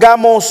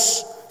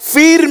 Mantengamos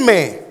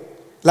firme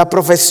la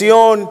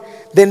profesión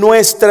de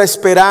nuestra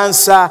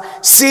esperanza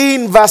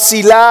sin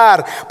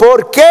vacilar.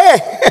 ¿Por qué?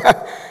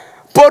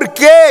 ¿Por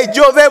qué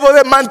yo debo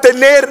de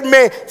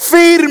mantenerme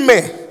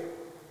firme?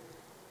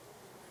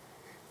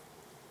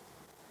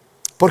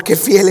 Porque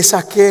fiel es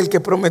aquel que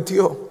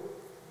prometió.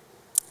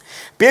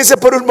 Piense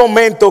por un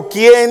momento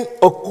quién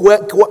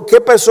o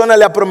qué persona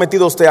le ha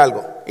prometido a usted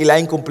algo y la ha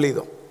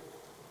incumplido.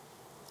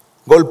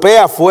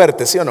 Golpea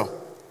fuerte, ¿sí o no?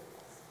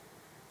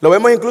 Lo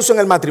vemos incluso en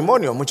el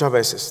matrimonio muchas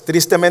veces.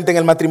 Tristemente en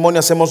el matrimonio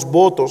hacemos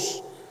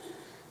votos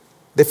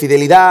de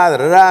fidelidad,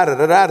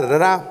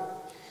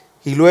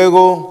 y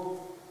luego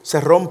se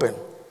rompen.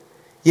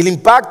 Y el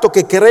impacto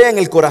que crea en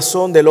el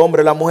corazón del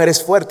hombre, la mujer,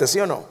 es fuerte, ¿sí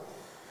o no?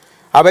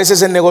 A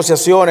veces en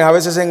negociaciones, a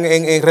veces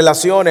en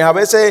relaciones, a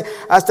veces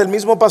hasta el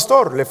mismo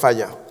pastor le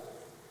falla.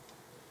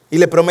 Y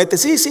le promete,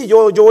 sí,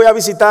 yo voy a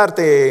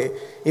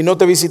visitarte, y no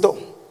te visitó.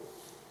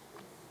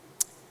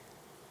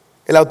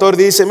 El autor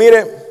dice,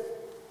 mire,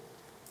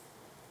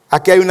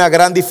 aquí hay una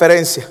gran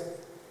diferencia.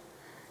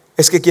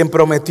 Es que quien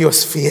prometió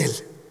es fiel.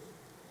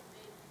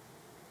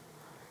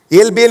 Y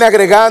él viene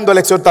agregando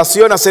la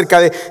exhortación acerca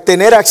de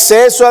tener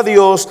acceso a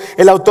Dios.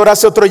 El autor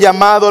hace otro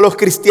llamado a los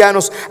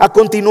cristianos a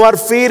continuar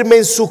firme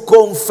en su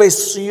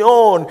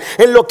confesión,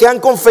 en lo que han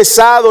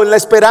confesado, en la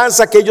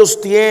esperanza que ellos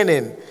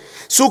tienen.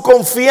 Su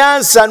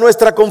confianza,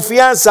 nuestra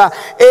confianza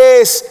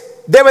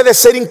debe de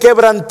ser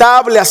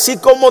inquebrantable, así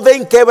como de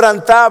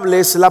inquebrantable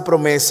es la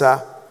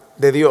promesa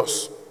de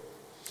Dios.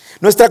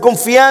 Nuestra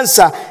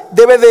confianza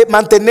debe de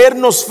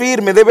mantenernos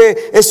firmes,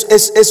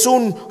 es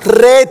un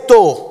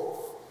reto,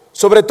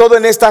 sobre todo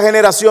en esta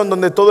generación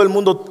donde todo el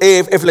mundo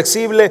es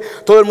flexible,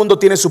 todo el mundo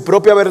tiene su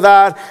propia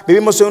verdad.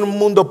 Vivimos en un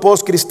mundo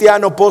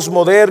post-cristiano,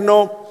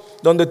 post-moderno,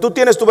 donde tú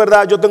tienes tu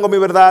verdad, yo tengo mi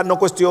verdad, no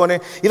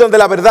cuestione, y donde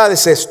la verdad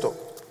es esto.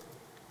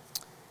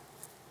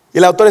 Y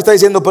el autor está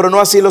diciendo, pero no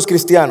así los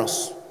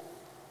cristianos.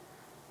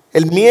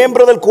 El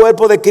miembro del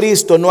cuerpo de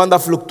Cristo no anda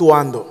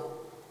fluctuando.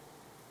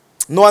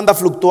 No anda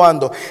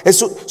fluctuando,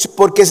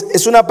 porque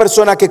es una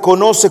persona que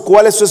conoce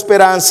cuál es su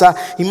esperanza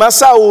y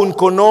más aún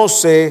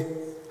conoce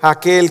a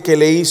aquel que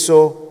le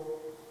hizo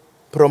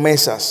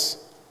promesas.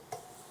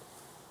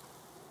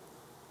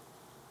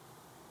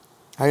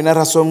 Hay una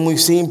razón muy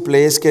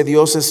simple, es que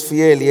Dios es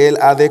fiel y Él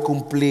ha de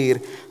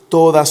cumplir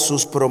todas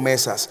sus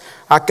promesas.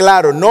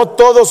 Aclaro, no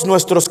todos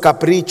nuestros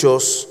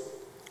caprichos,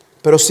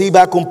 pero sí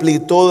va a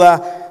cumplir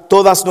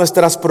todas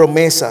nuestras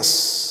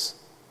promesas.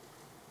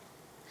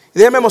 Y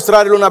déjeme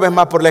mostrarle una vez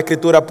más por la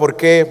Escritura por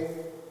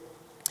qué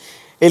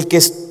el que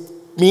es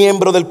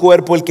miembro del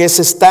cuerpo, el que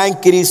está en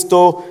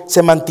Cristo,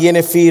 se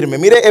mantiene firme.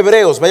 Mire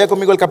Hebreos, vaya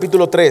conmigo al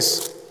capítulo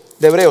 3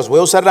 de Hebreos. Voy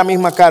a usar la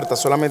misma carta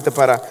solamente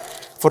para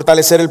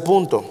fortalecer el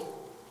punto.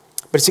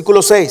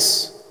 Versículo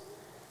 6,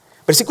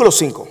 versículo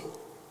 5.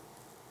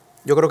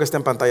 Yo creo que está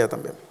en pantalla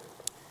también.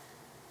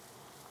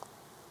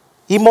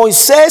 Y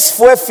Moisés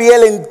fue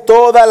fiel en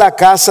toda la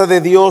casa de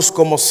Dios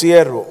como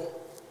siervo,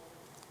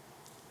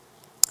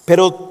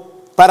 pero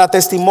para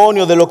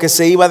testimonio de lo que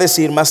se iba a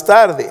decir más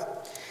tarde.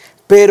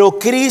 Pero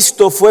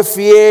Cristo fue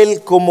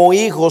fiel como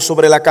hijo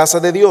sobre la casa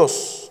de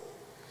Dios.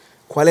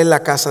 ¿Cuál es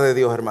la casa de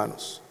Dios,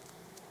 hermanos?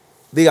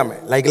 Dígame,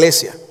 la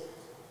iglesia.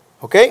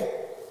 ¿Ok?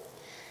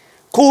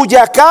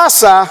 Cuya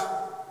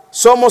casa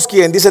somos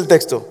 ¿quién? Dice el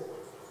texto.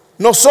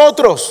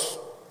 Nosotros.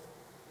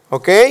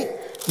 ¿Ok?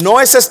 No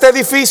es este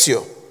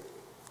edificio.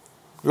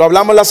 Lo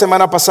hablamos la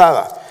semana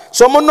pasada.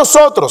 Somos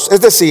nosotros.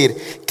 Es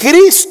decir,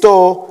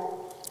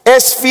 Cristo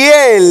es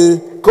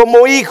fiel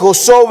como hijo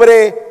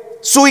sobre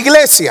su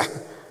iglesia.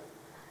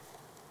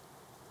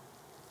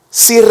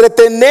 Si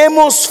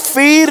retenemos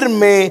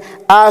firme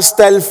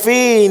hasta el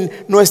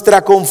fin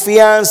nuestra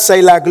confianza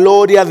y la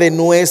gloria de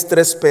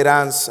nuestra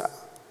esperanza.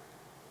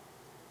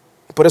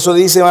 Por eso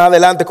dice más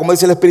adelante, como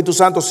dice el Espíritu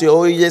Santo, si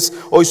oyes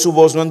hoy su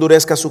voz, no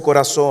endurezca su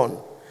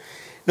corazón.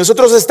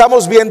 Nosotros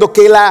estamos viendo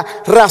que la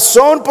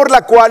razón por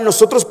la cual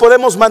nosotros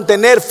podemos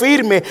mantener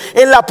firme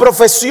en la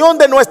profesión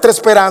de nuestra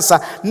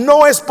esperanza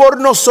no es por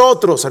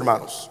nosotros,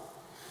 hermanos,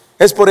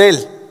 es por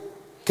Él,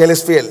 que Él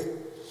es fiel.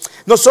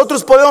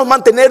 Nosotros podemos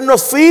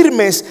mantenernos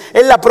firmes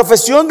en la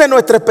profesión de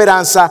nuestra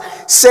esperanza,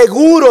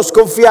 seguros,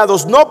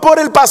 confiados, no por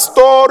el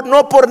pastor,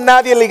 no por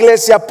nadie en la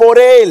iglesia, por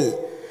Él.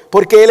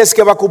 Porque Él es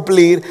que va a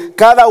cumplir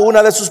cada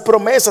una de sus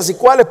promesas. ¿Y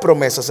cuáles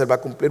promesas Él va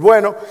a cumplir?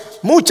 Bueno,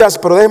 muchas,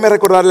 pero déjeme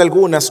recordarle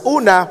algunas.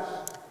 Una,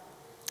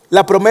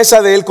 la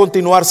promesa de Él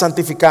continuar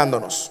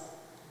santificándonos.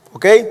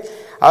 ¿Ok?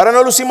 Ahora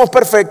no lucimos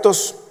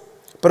perfectos,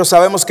 pero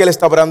sabemos que Él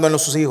está obrando en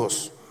sus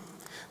hijos.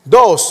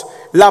 Dos,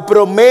 la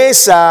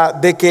promesa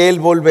de que Él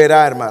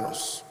volverá,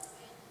 hermanos.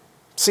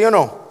 ¿Sí o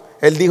no?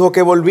 Él dijo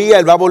que volvía,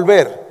 Él va a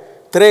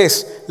volver.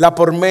 Tres, la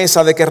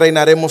promesa de que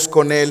reinaremos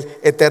con Él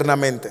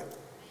eternamente.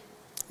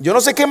 Yo no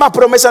sé qué más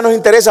promesas nos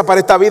interesa para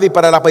esta vida y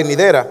para la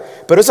venidera,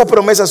 pero esas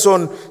promesas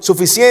son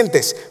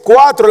suficientes.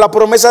 Cuatro, la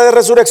promesa de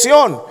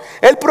resurrección.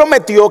 Él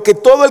prometió que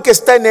todo el que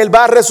está en Él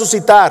va a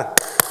resucitar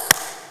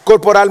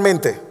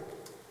corporalmente,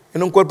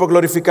 en un cuerpo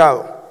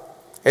glorificado.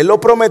 Él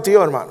lo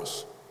prometió,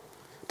 hermanos.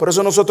 Por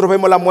eso nosotros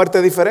vemos la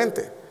muerte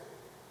diferente.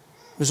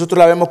 Nosotros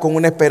la vemos con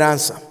una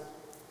esperanza.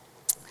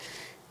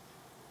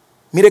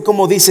 Mire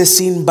cómo dice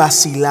sin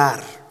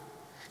vacilar.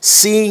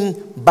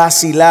 Sin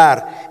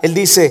vacilar. Él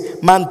dice,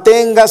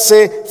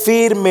 manténgase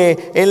firme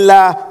en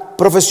la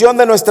profesión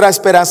de nuestra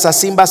esperanza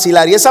sin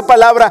vacilar. Y esa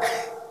palabra,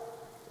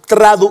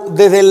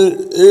 desde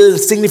el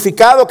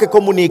significado que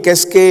comunica,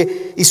 es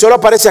que, y solo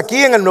aparece aquí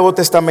en el Nuevo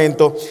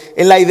Testamento,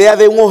 en la idea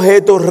de un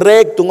objeto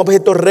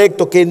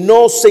recto que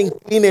no se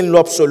incline en lo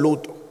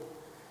absoluto.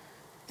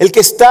 El que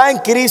está en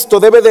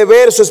Cristo debe de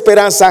ver su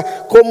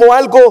esperanza como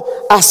algo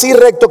así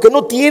recto, que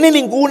no tiene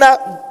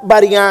ninguna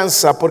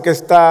varianza, porque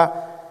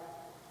está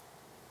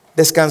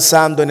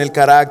descansando en el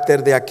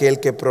carácter de aquel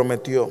que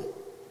prometió.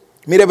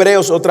 Mire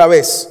Hebreos otra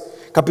vez,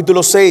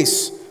 capítulo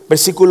 6,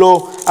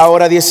 versículo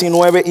ahora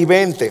 19 y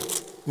 20.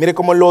 Mire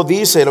cómo lo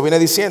dice, lo viene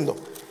diciendo.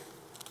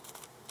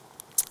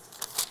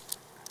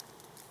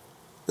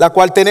 La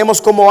cual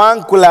tenemos como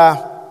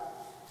ancla,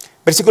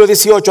 versículo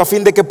 18, a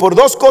fin de que por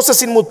dos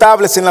cosas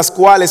inmutables en las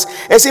cuales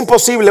es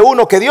imposible,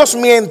 uno, que Dios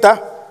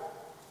mienta,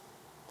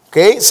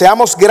 ¿okay?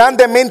 Seamos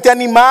grandemente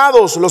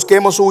animados los que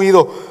hemos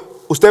huido.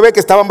 Usted ve que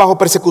estaban bajo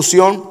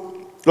persecución.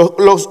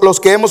 Los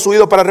que hemos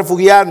huido para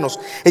refugiarnos,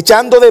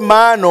 echando de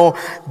mano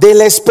de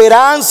la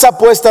esperanza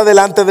puesta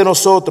delante de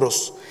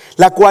nosotros,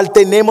 la cual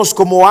tenemos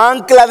como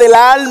ancla del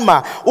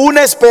alma,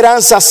 una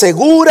esperanza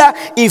segura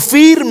y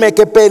firme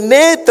que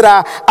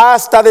penetra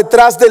hasta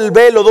detrás del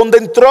velo, donde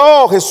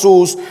entró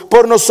Jesús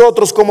por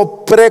nosotros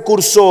como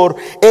precursor,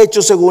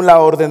 hecho según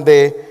la orden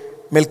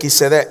de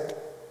Melquisedec,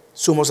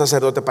 sumo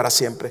sacerdote para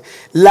siempre.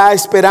 La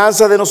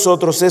esperanza de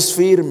nosotros es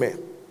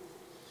firme.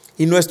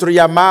 Y nuestro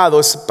llamado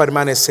es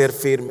permanecer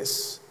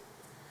firmes,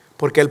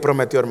 porque Él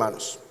prometió,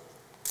 hermanos.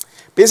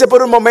 Piense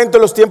por un momento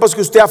en los tiempos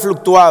que usted ha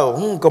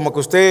fluctuado, como que a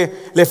usted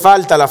le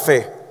falta la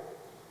fe.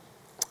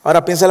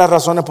 Ahora piense en las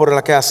razones por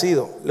las que ha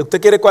sido.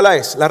 ¿Usted quiere cuál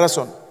es la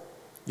razón?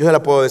 Yo se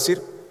la puedo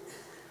decir.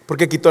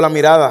 Porque quitó la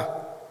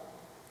mirada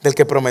del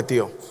que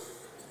prometió.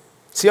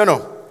 ¿Sí o no?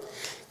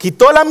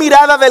 Quitó la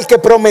mirada del que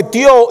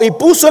prometió y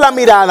puso la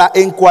mirada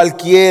en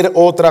cualquier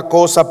otra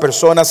cosa,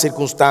 persona,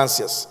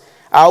 circunstancias.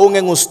 Aún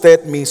en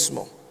usted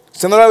mismo.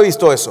 ¿Usted no lo ha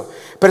visto eso?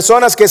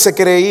 Personas que se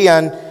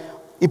creían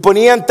y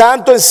ponían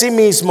tanto en sí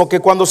mismo que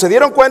cuando se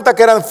dieron cuenta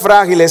que eran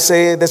frágiles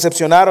se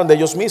decepcionaron de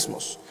ellos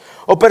mismos.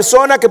 O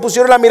personas que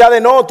pusieron la mirada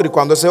en otro y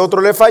cuando ese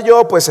otro le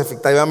falló, pues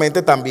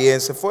efectivamente también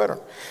se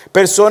fueron.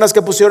 Personas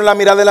que pusieron la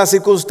mirada en las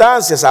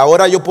circunstancias.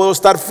 Ahora yo puedo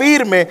estar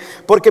firme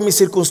porque mis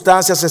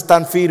circunstancias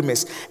están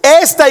firmes.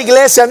 Esta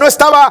iglesia no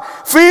estaba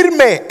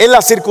firme en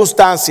las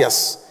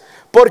circunstancias,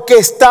 porque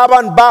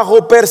estaban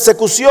bajo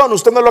persecución.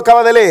 Usted no lo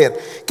acaba de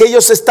leer, que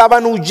ellos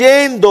estaban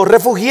huyendo,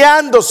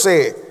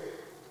 refugiándose,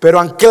 pero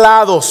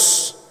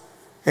anclados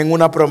en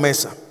una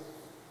promesa.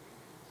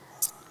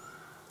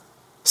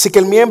 Así que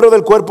el miembro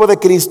del cuerpo de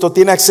Cristo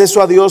tiene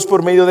acceso a Dios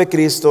por medio de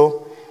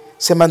Cristo,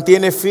 se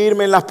mantiene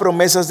firme en las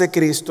promesas de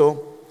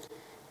Cristo,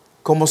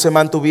 como se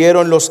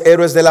mantuvieron los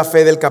héroes de la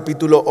fe del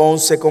capítulo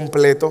 11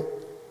 completo,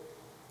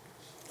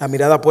 la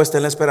mirada puesta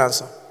en la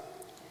esperanza.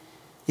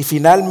 Y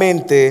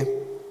finalmente,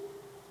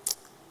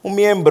 un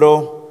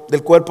miembro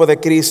del cuerpo de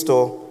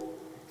Cristo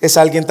es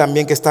alguien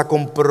también que está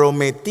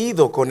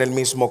comprometido con el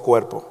mismo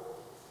cuerpo.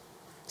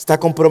 Está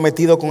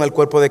comprometido con el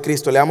cuerpo de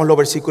Cristo. Leamos los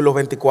versículos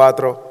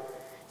 24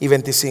 y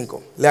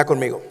 25. Lea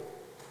conmigo.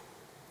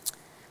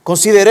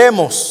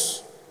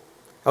 Consideremos,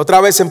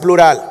 otra vez en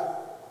plural,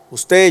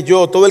 usted,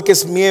 yo, todo el que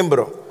es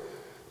miembro,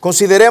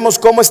 consideremos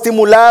cómo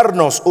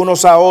estimularnos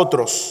unos a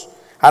otros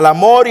al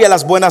amor y a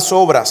las buenas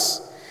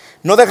obras,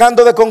 no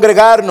dejando de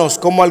congregarnos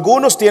como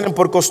algunos tienen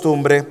por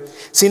costumbre,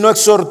 sino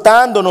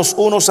exhortándonos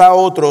unos a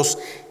otros,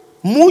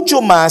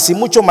 mucho más y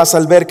mucho más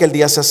al ver que el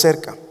día se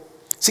acerca.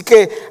 Así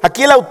que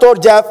aquí el autor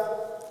ya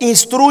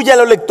instruye a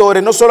los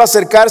lectores no solo a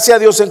acercarse a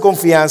Dios en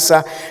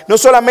confianza, no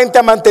solamente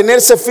a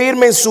mantenerse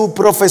firme en su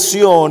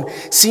profesión,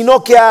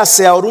 sino que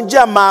hace ahora un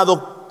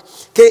llamado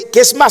que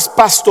es más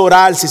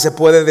pastoral, si se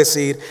puede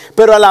decir,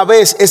 pero a la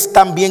vez es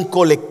también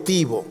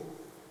colectivo.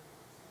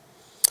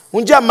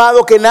 Un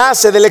llamado que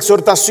nace de la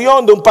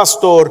exhortación de un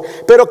pastor,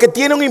 pero que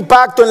tiene un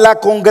impacto en la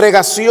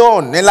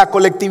congregación, en la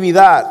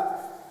colectividad.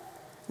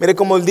 Mire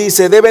cómo él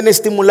dice, deben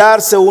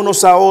estimularse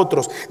unos a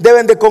otros,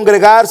 deben de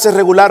congregarse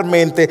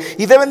regularmente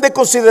y deben de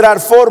considerar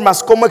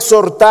formas como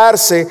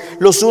exhortarse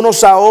los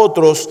unos a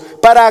otros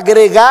para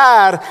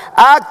agregar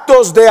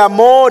actos de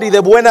amor y de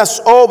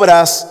buenas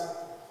obras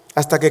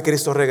hasta que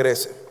Cristo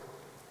regrese.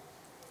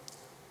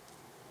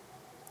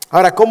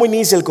 Ahora, ¿cómo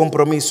inicia el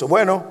compromiso?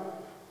 Bueno,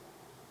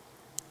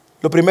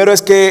 lo primero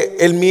es que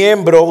el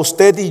miembro,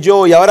 usted y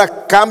yo, y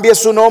ahora cambie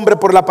su nombre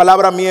por la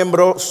palabra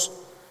miembros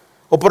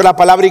o por la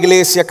palabra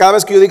iglesia. Cada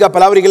vez que yo diga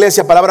palabra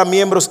iglesia, palabra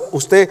miembros,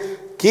 usted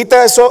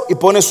quita eso y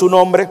pone su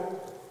nombre.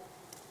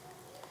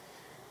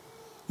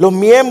 Los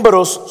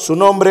miembros, su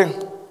nombre,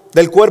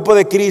 del cuerpo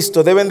de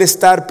Cristo deben de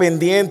estar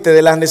pendientes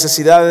de las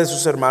necesidades de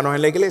sus hermanos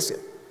en la iglesia.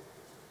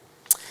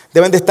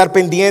 Deben de estar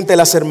pendientes de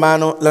las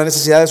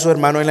necesidades de sus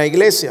hermanos en la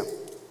iglesia.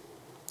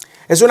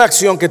 Es una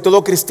acción que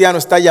todo cristiano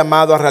está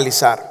llamado a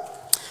realizar.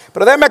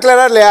 Pero déjeme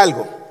aclararle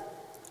algo.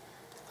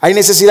 Hay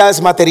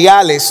necesidades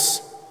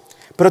materiales,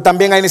 pero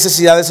también hay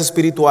necesidades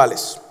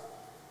espirituales.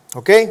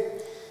 ¿Ok?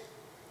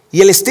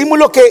 Y el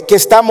estímulo que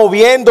está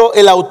moviendo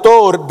el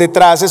autor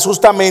detrás es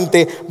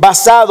justamente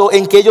basado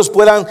en que ellos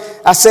puedan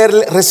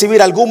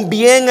recibir algún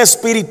bien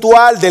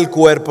espiritual del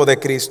cuerpo de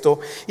Cristo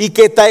y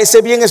que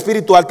ese bien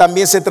espiritual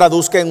también se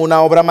traduzca en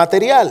una obra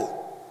material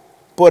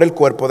por el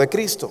cuerpo de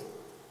Cristo.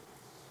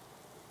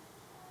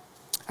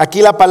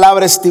 Aquí la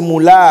palabra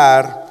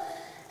estimular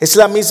es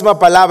la misma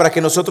palabra que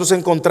nosotros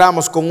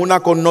encontramos con una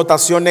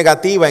connotación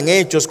negativa en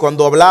Hechos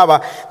cuando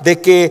hablaba de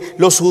que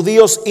los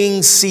judíos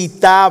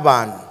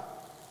incitaban.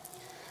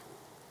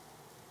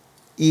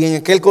 Y en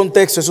aquel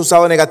contexto es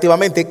usado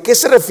negativamente. ¿Qué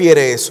se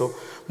refiere eso?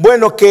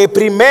 Bueno, que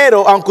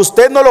primero, aunque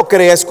usted no lo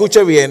crea,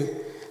 escuche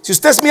bien, si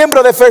usted es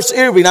miembro de First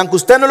Irving, aunque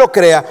usted no lo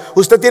crea,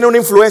 usted tiene una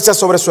influencia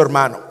sobre su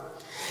hermano.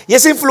 Y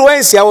esa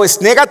influencia o es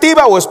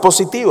negativa o es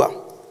positiva.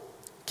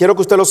 Quiero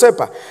que usted lo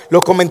sepa.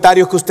 Los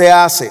comentarios que usted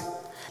hace,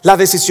 las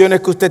decisiones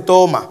que usted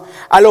toma,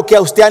 a lo que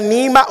a usted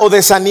anima o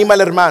desanima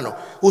al hermano.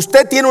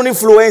 Usted tiene una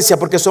influencia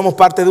porque somos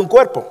parte de un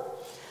cuerpo.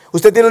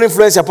 Usted tiene una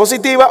influencia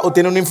positiva o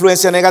tiene una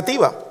influencia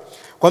negativa.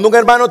 Cuando un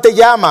hermano te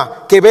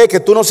llama, que ve que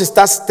tú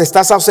te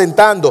estás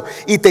ausentando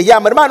y te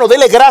llama, hermano,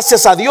 dele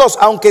gracias a Dios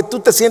aunque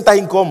tú te sientas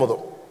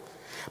incómodo.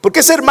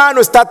 Porque ese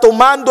hermano está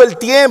tomando el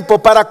tiempo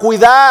para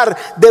cuidar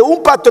de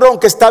un patrón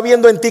que está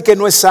viendo en ti que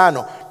no es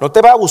sano. No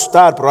te va a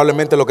gustar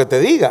probablemente lo que te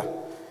diga,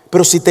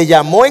 pero si te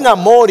llamó en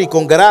amor y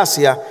con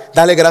gracia,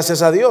 dale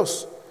gracias a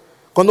Dios.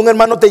 Cuando un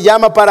hermano te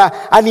llama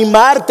para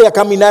animarte a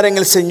caminar en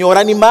el Señor,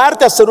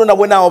 animarte a hacer una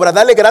buena obra,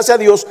 dale gracias a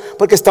Dios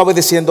porque está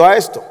obedeciendo a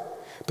esto.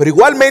 Pero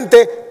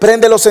igualmente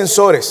prende los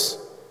sensores.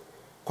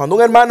 Cuando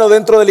un hermano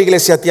dentro de la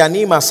iglesia te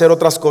anima a hacer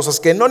otras cosas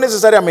que no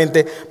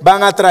necesariamente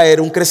van a traer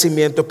un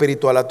crecimiento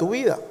espiritual a tu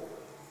vida.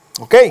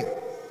 ¿Ok?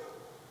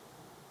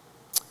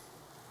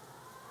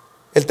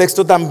 El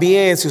texto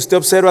también, si usted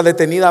observa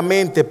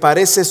detenidamente,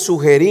 parece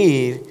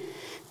sugerir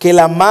que el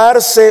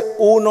amarse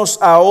unos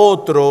a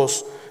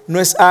otros no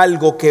es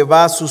algo que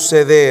va a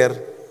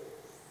suceder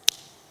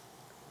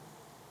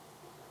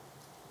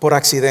por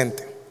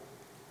accidente.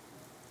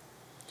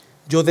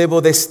 Yo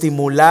debo de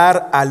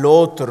estimular al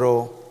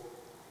otro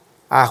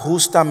a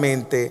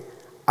justamente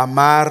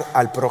amar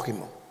al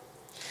prójimo.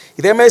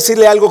 Y déjeme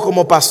decirle algo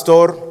como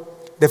pastor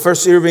de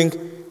First Irving,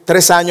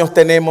 3 años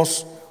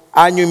tenemos,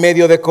 1 año y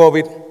medio de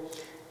COVID.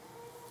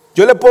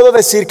 Yo le puedo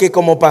decir que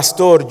como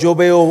pastor yo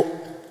veo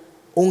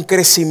un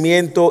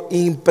crecimiento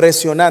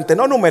impresionante,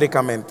 no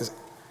numéricamente,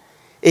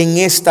 en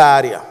esta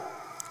área.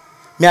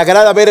 Me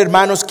agrada ver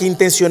hermanos que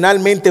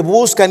intencionalmente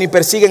buscan y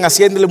persiguen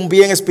haciéndole un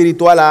bien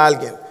espiritual a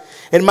alguien.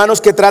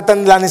 Hermanos que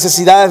tratan las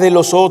necesidades de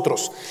los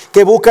otros,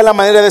 que buscan la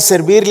manera de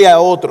servirle a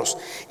otros.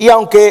 Y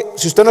aunque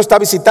si usted no está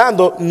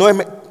visitando,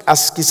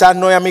 quizás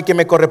no es a mí que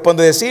me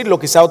corresponde decirlo,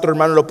 quizás otro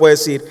hermano lo puede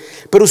decir,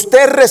 pero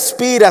usted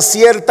respira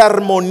cierta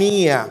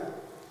armonía.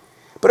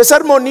 Pero esa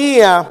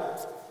armonía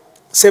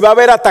se va a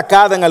ver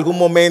atacada en algún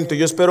momento.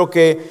 Yo espero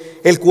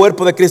que el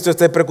cuerpo de Cristo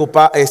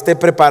esté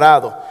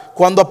preparado.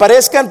 Cuando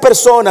aparezcan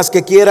personas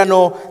que quieran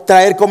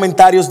traer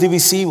comentarios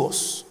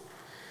divisivos,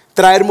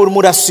 traer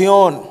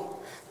murmuración,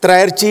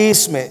 traer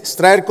chismes,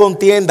 traer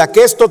contienda,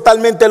 que es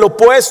totalmente lo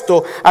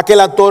opuesto a que el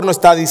autor nos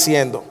está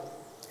diciendo.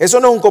 Eso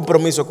no es un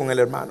compromiso con el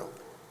hermano.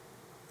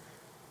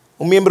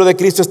 Un miembro de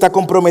Cristo está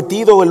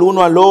comprometido el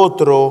uno al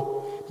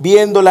otro,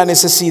 viendo las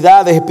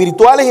necesidades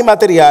espirituales y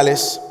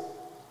materiales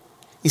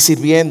y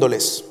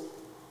sirviéndoles.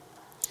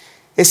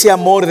 Ese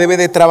amor debe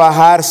de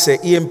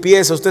trabajarse y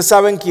empieza, ¿usted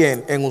sabe en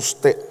quién? En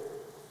usted.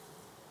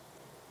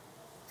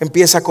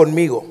 Empieza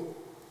conmigo,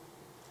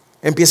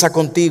 empieza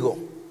contigo.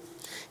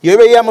 Y hoy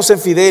veíamos en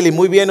Fidel y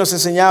muy bien nos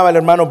enseñaba el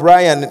hermano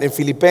Brian en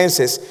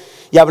Filipenses.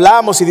 y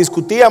hablamos y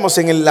discutíamos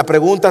en las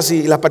preguntas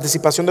y la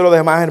participación de los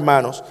demás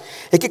hermanos,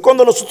 es que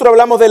cuando nosotros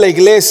hablamos de la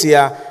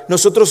iglesia,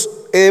 nosotros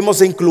debemos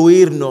de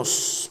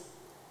incluirnos.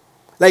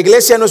 La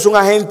iglesia no es un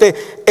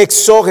agente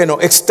exógeno,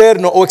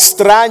 externo o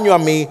extraño a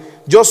mí.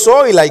 Yo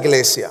soy la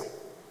iglesia.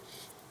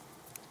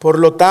 Por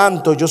lo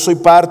tanto, yo soy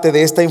parte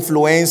de esta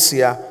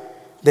influencia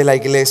de la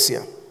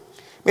iglesia.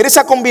 Mira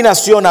esa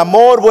combinación,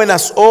 amor,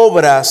 buenas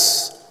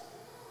obras,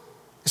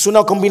 es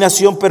una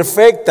combinación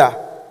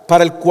perfecta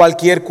para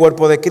cualquier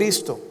cuerpo de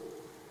Cristo.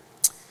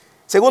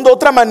 Segundo,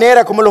 otra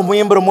manera como los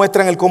miembros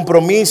muestran el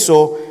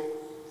compromiso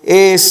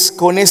es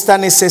con esta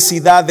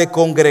necesidad de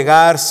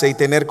congregarse y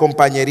tener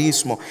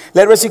compañerismo.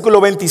 Lea el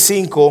versículo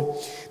 25,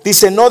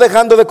 dice: no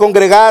dejando de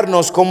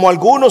congregarnos como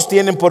algunos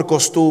tienen por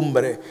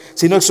costumbre,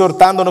 sino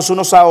exhortándonos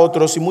unos a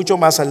otros, y mucho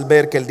más al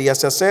ver que el día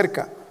se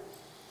acerca.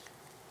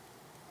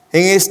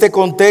 En este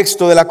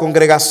contexto de la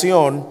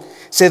congregación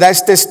se da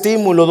este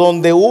estímulo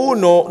donde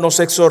nos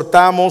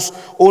exhortamos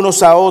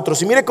unos a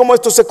otros. Y mire cómo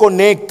esto se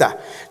conecta.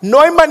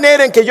 No hay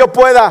manera en que yo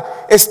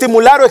pueda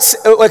estimular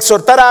o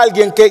exhortar a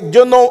alguien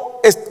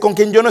con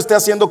quien yo no esté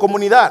haciendo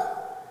comunidad.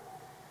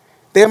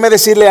 Déjeme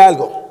decirle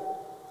algo.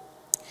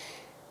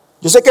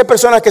 Yo sé que hay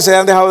personas que se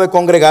han dejado de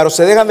congregar o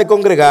se dejan de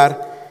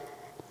congregar.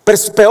 Pero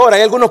es peor,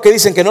 hay algunos que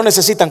dicen que no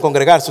necesitan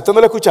congregarse. ¿Usted no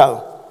lo ha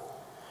escuchado?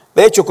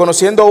 De hecho,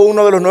 conociendo a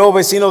uno de los nuevos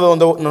vecinos de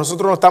donde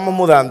nosotros nos estamos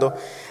mudando,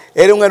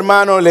 era un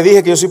hermano, le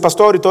dije que yo soy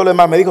pastor y todo lo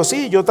demás. Me dijo: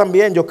 sí, yo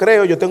también, yo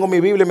creo, yo tengo mi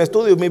Biblia, mi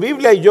estudio. Mi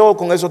Biblia y yo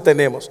con eso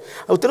tenemos.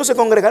 ¿A usted no se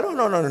congrega?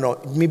 No.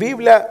 Mi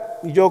Biblia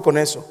y yo con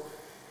eso.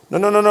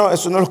 No,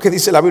 eso no es lo que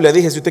dice la Biblia. Le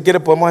dije: si usted quiere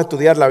podemos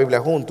estudiar la Biblia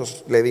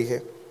juntos, le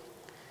dije.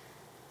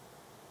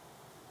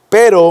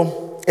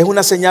 Pero es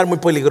una señal muy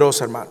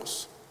peligrosa,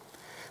 hermanos.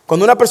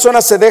 Cuando una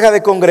persona se deja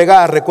de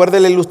congregar, recuerde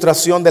la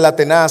ilustración de la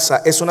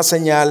tenaza, es una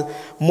señal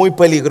muy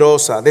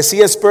peligrosa.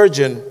 Decía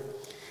Spurgeon: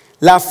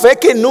 la fe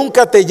que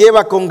nunca te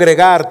lleva a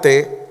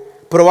congregarte,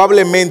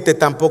 probablemente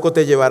tampoco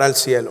te llevará al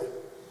cielo.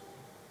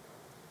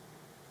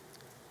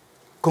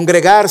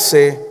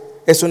 Congregarse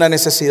es una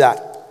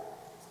necesidad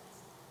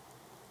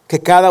que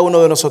cada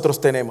uno de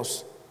nosotros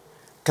tenemos.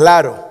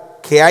 Claro,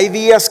 que hay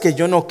días que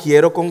yo no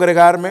quiero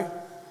congregarme,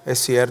 es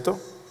cierto.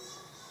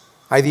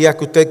 Hay días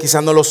que usted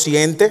quizás no lo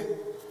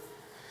siente.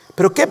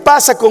 Pero ¿qué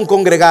pasa con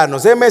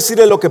congregarnos? Déjeme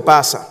decirle lo que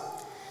pasa.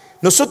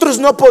 Nosotros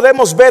no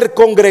podemos ver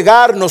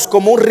congregarnos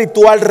como un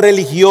ritual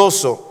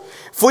religioso.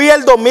 Fui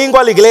el domingo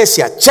a la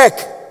iglesia, check.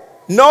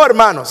 No,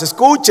 hermanos,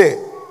 escuche.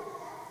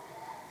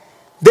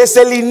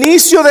 Desde el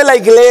inicio de la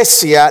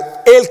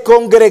iglesia, el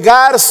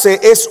congregarse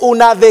es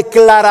una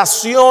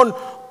declaración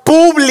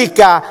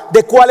pública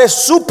de cuál es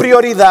su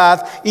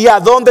prioridad y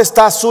a dónde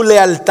está su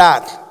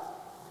lealtad.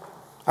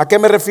 ¿A qué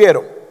me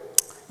refiero?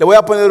 Le voy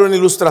a poner una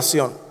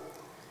ilustración.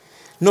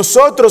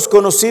 Nosotros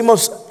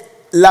conocimos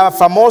la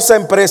famosa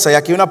empresa, y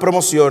aquí una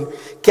promoción,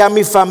 que a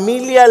mi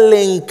familia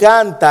le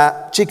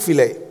encanta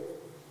Chick-fil-A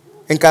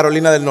en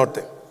Carolina del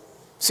Norte.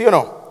 ¿Sí o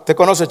no? ¿Usted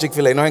conoce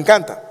Chick-fil-A? Nos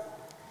encanta.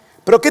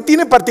 ¿Pero qué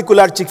tiene en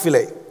particular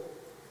Chick-fil-A?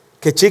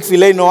 Que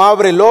Chick-fil-A no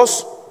abre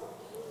los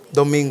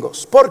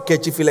domingos. ¿Por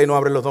qué Chick-fil-A no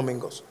abre los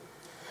domingos?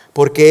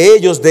 Porque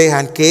ellos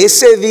dejan que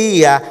ese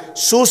día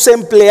sus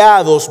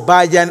empleados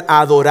vayan a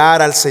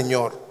adorar al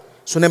Señor.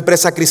 Es una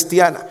empresa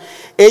cristiana.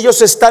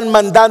 Ellos están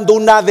mandando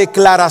una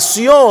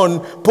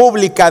declaración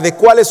pública de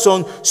cuáles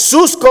son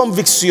sus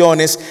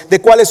convicciones,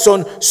 de cuáles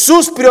son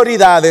sus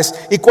prioridades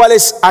y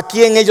cuáles a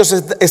quién ellos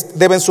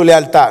deben su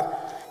lealtad.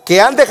 Que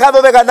han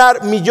dejado de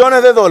ganar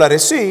millones de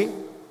dólares, sí,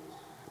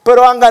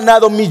 pero han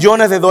ganado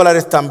millones de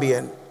dólares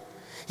también.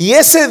 Y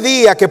ese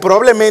día, que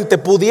probablemente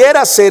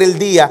pudiera ser el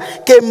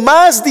día que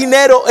más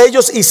dinero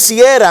ellos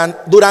hicieran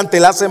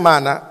durante la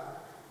semana,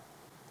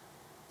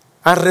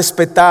 han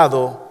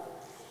respetado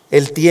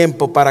el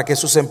tiempo para que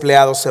sus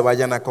empleados se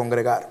vayan a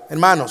congregar.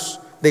 Hermanos,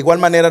 de igual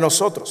manera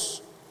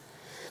nosotros,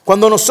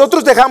 cuando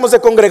nosotros dejamos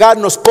de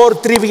congregarnos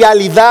por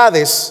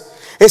trivialidades,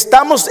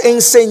 estamos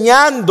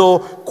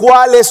enseñando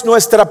cuál es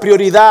nuestra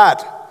prioridad.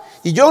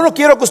 Y yo no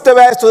quiero que usted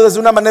vea esto desde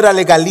una manera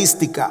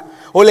legalística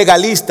o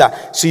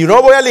legalista. Si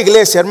no voy a la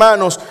iglesia,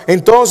 hermanos,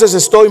 entonces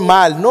estoy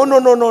mal.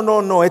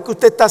 No. Es que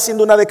usted está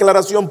haciendo una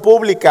declaración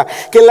pública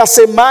que en la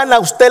semana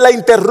usted la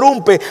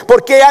interrumpe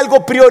porque hay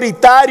algo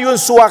prioritario en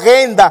su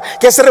agenda,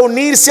 que es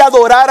reunirse a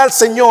adorar al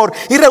Señor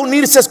y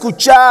reunirse a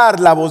escuchar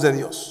la voz de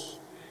Dios.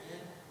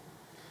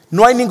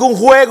 No hay ningún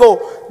juego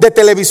de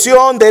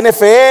televisión, de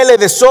NFL,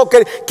 de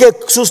soccer que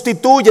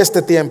sustituya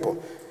este tiempo.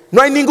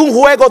 No hay ningún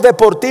juego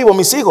deportivo.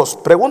 Mis hijos,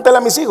 pregúntale a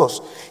mis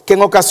hijos, que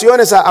en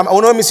ocasiones a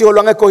uno de mis hijos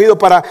lo han escogido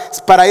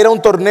para ir a un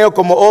torneo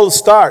como All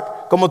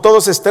Star, como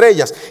todos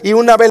estrellas. Y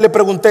una vez le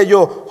pregunté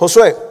yo: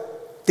 Josué,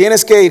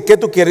 tienes que ir, ¿qué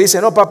tú quieres?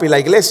 Dice: no, papi, la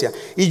iglesia.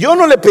 Y yo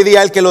no le pedí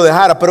a él que lo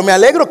dejara, pero me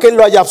alegro que él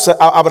lo haya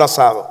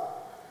abrazado.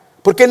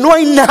 Porque no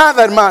hay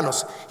nada,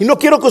 hermanos, y no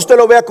quiero que usted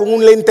lo vea con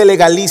un lente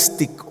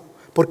legalístico,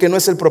 porque no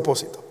es el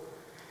propósito.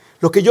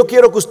 Lo que yo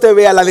quiero que usted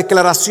vea, la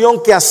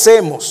declaración que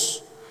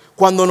hacemos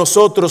Cuando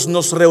nosotros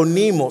nos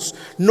reunimos,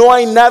 no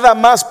hay nada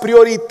más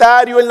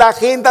prioritario en la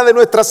agenda de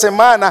nuestra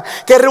semana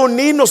que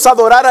reunirnos a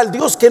adorar al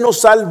Dios que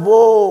nos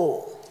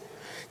salvó.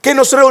 Que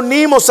nos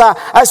reunimos a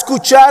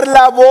escuchar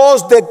la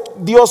voz de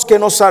Dios que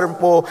nos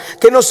salvó.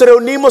 Que nos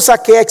reunimos a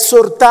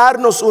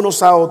exhortarnos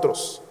unos a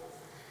otros.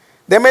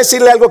 Déjeme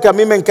decirle algo que a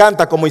mí me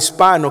encanta como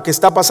hispano que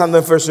está pasando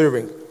en First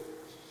Irving.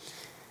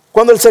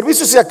 Cuando el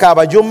servicio se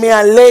acaba, yo me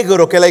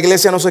alegro que la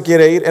iglesia no se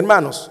quiere ir,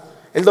 hermanos.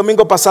 El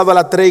domingo pasado a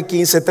las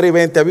 3:15,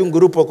 3:20 había un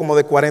grupo como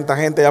de 40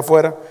 gente allá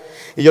afuera.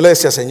 Y yo le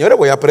decía, señores,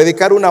 voy a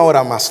predicar una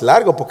hora más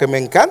largo porque me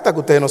encanta que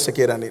ustedes no se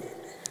quieran ir.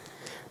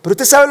 Pero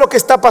usted sabe lo que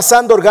está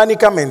pasando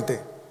orgánicamente.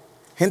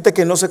 Gente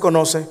que no se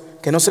conoce,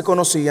 que no se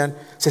conocían,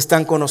 se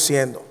están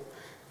conociendo.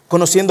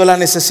 Conociendo las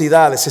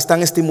necesidades, se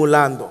están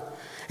estimulando.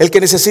 El que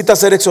necesita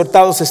ser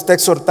exhortado se está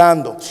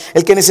exhortando.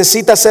 El que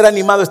necesita ser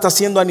animado está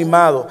siendo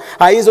animado.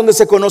 Ahí es donde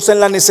se conocen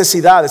las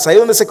necesidades. Ahí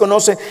es donde se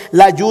conoce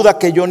la ayuda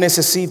que yo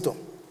necesito.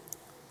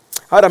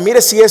 Ahora,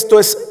 mire si esto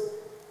es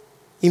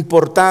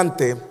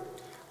importante,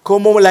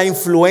 cómo la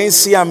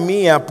influencia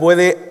mía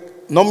puede,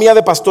 no mía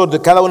de pastor, de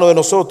cada uno de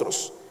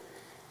nosotros,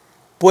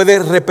 puede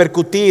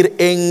repercutir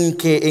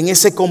en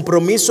ese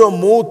compromiso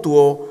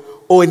mutuo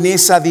o en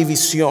esa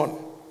división.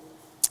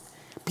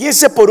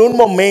 Piense por un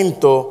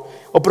momento,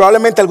 o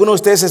probablemente algunos de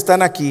ustedes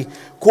están aquí,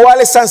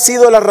 ¿cuáles han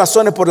sido las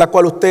razones por las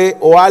cuales usted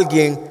o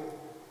alguien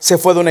se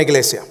fue de una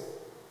iglesia?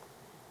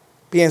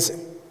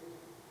 Piense.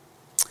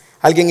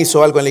 Alguien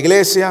hizo algo en la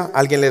iglesia,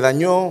 alguien le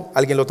dañó,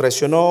 alguien lo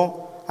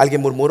traicionó,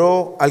 alguien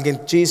murmuró,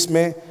 alguien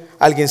chisme,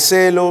 alguien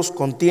celos,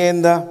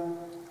 contienda.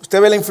 ¿Usted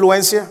ve la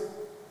influencia?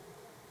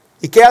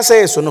 ¿Y qué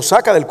hace eso? Nos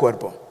saca del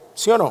cuerpo,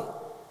 ¿sí o no?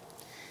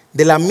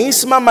 De la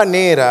misma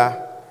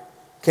manera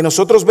que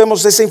nosotros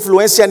vemos esa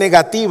influencia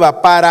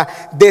negativa para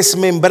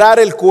desmembrar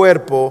el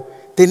cuerpo,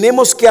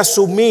 tenemos que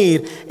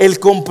asumir el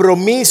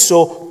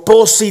compromiso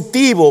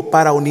positivo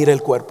para unir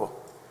el cuerpo.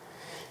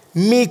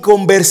 Mi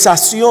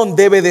conversación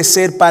debe de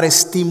ser para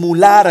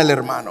estimular al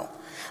hermano,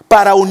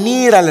 para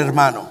unir al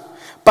hermano,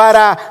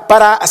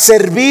 para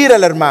servir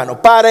al hermano,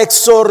 para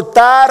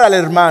exhortar al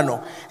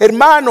hermano.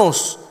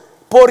 Hermanos,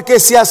 porque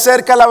se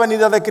acerca la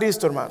venida de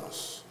Cristo,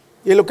 hermanos.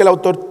 Y es lo que el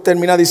autor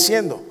termina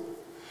diciendo.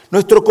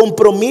 Nuestro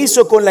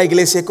compromiso con la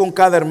iglesia es con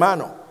cada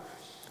hermano.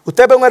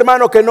 Usted ve a un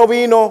hermano que no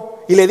vino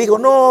y le dijo,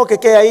 no,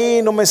 que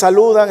ahí no me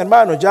saludan,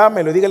 hermano,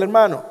 llámelo y dígale,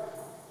 hermano,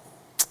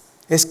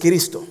 es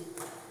Cristo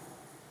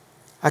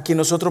a quien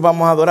nosotros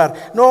vamos a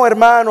adorar. No,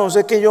 hermanos,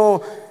 es que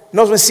yo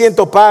no me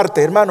siento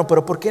parte, hermano,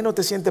 pero ¿por qué no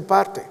te sientes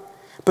parte?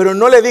 Pero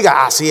no le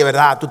diga, sí, es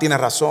verdad, tú tienes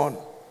razón.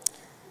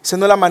 Esa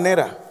no es la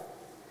manera.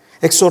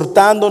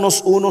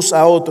 Exhortándonos unos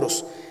a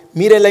otros.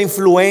 Mire la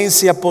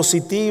influencia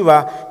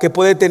positiva que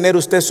puede tener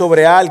usted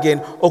sobre alguien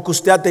o que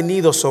usted ha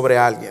tenido sobre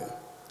alguien.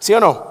 ¿Sí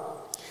o no?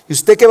 ¿Y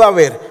usted qué va a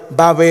ver?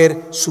 Va a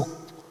ver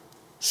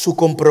su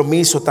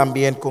compromiso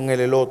también con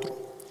el otro.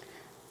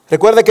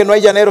 Recuerde que no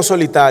hay llaneros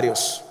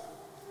solitarios.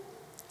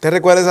 ¿Usted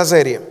recuerda esa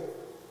serie?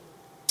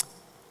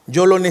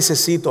 Yo lo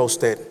necesito a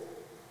usted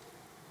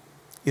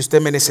y usted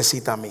me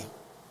necesita a mí.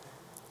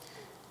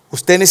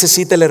 Usted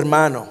necesita al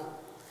hermano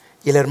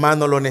y el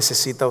hermano lo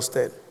necesita a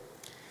usted.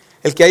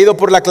 El que ha ido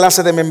por la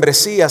clase de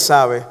membresía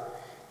sabe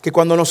que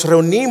cuando nos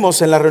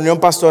reunimos en la reunión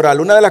pastoral,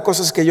 una de las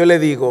cosas que yo le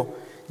digo,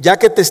 ya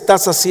que te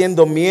estás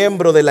haciendo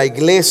miembro de la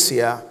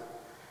iglesia,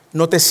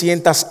 no te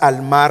sientas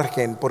al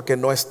margen porque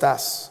no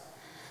estás.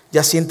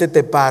 Ya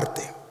siéntete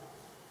parte.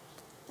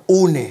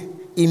 Une.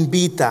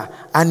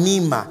 Invita,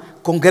 anima,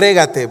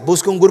 congrégate,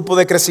 busca un grupo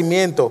de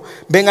crecimiento,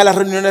 ven a las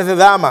reuniones de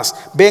damas,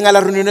 ven a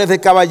las reuniones de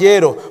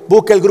caballeros,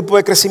 busca el grupo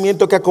de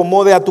crecimiento que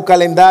acomode a tu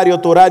calendario,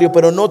 tu horario,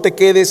 pero no te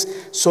quedes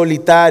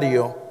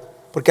solitario,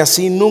 porque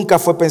así nunca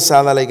fue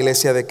pensada la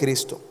iglesia de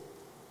Cristo.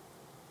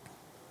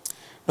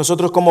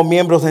 Nosotros como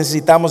miembros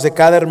necesitamos de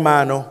cada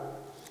hermano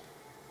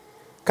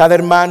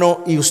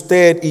y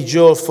usted y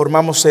yo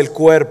formamos el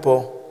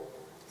cuerpo,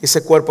 y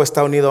ese cuerpo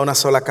está unido a una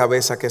sola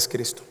cabeza que es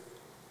Cristo.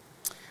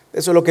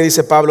 Eso es lo que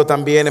dice Pablo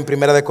también en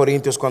 1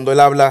 Corintios cuando él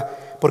habla,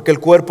 porque el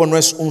cuerpo no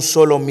es un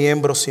solo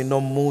miembro, sino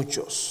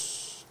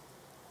muchos.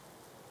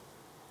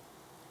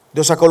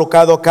 Dios ha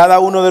colocado a cada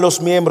uno de los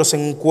miembros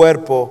en un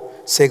cuerpo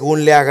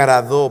según le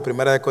agradó.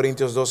 1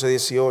 Corintios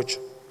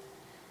 12:18.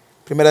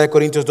 1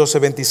 Corintios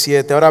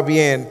 12:27. Ahora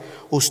bien,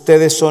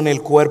 ustedes son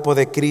el cuerpo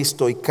de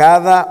Cristo y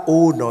cada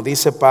uno,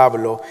 dice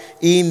Pablo,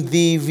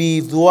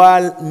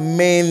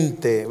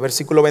 individualmente,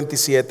 versículo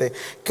 27,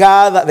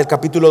 del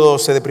capítulo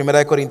 12 de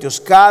 1 Corintios,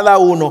 cada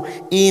uno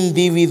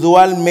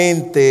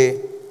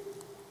individualmente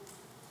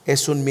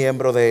es un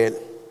miembro de él.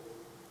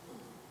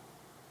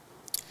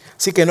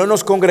 Así que no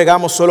nos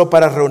congregamos solo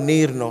para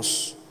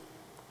reunirnos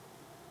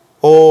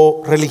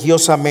o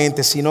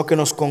religiosamente, sino que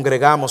nos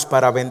congregamos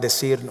para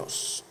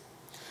bendecirnos.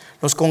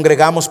 Nos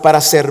congregamos para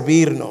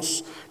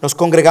servirnos, nos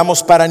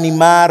congregamos para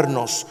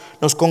animarnos,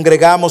 nos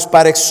congregamos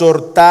para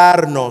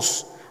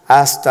exhortarnos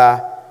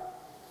hasta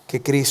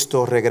que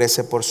Cristo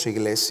regrese por su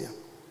iglesia.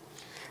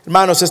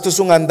 Hermanos, esto es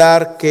un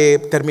andar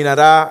que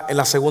terminará en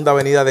la segunda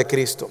venida de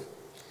Cristo.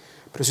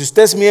 Pero si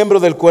usted es miembro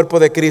del cuerpo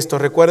de Cristo,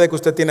 recuerde que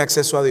usted tiene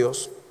acceso a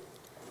Dios.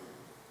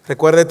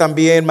 Recuerde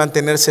también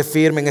mantenerse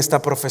firme en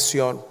esta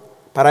profesión.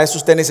 Para eso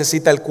usted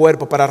necesita el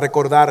cuerpo, para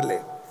recordarle.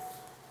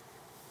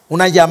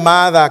 Una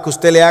llamada que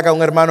usted le haga a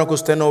un hermano que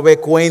usted no ve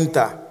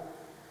cuenta.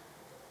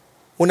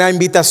 Una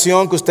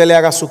invitación que usted le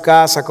haga a su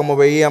casa, como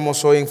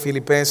veíamos hoy en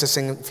Filipenses,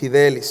 en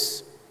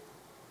Fidelis.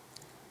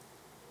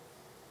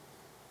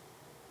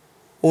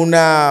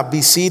 Una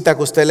visita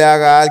que usted le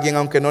haga a alguien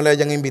aunque no le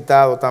hayan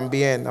invitado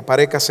también.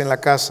 Aparécase en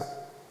la casa.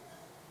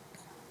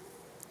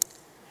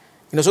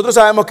 Y nosotros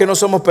sabemos que no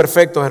somos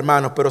perfectos,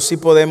 hermanos, pero sí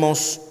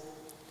podemos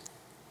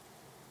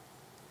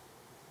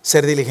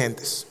ser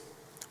diligentes.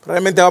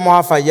 Probablemente vamos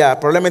a fallar,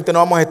 probablemente no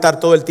vamos a estar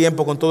todo el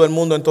tiempo con todo el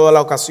mundo en toda la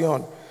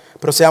ocasión,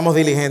 pero seamos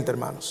diligentes,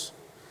 hermanos.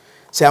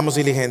 Seamos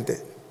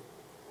diligentes.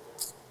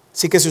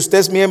 Así que si usted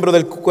es miembro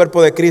del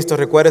cuerpo de Cristo,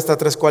 recuerde estas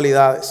 3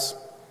 cualidades.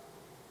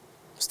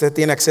 Usted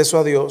tiene acceso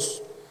a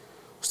Dios.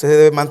 Usted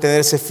debe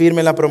mantenerse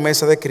firme en la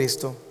promesa de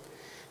Cristo.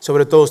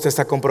 Sobre todo, usted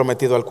está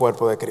comprometido al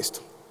cuerpo de Cristo.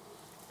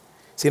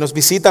 Si nos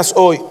visitas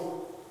hoy,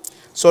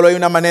 solo hay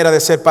una manera de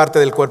ser parte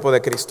del cuerpo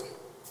de Cristo.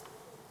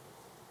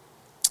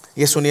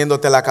 Y es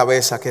uniéndote a la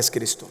cabeza, que es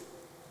Cristo.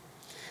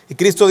 Y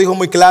Cristo dijo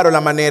muy claro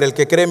la manera: el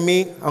que cree en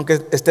mí,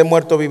 aunque esté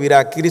muerto,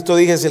 vivirá. Cristo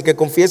dijo: el que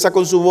confiesa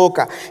con su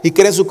boca y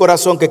cree en su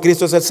corazón que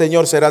Cristo es el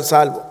Señor, será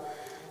salvo.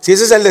 Si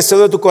ese es el deseo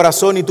de tu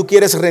corazón y tú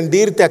quieres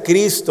rendirte a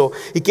Cristo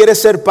y quieres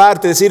ser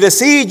parte, decirle: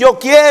 sí, yo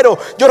quiero,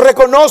 yo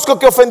reconozco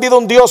que he ofendido a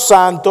un Dios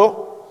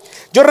santo.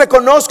 Yo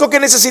reconozco que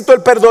necesito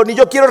el perdón y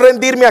yo quiero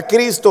rendirme a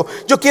Cristo.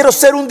 Yo quiero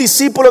ser un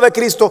discípulo de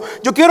Cristo.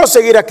 Yo quiero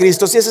seguir a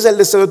Cristo. Si ese es el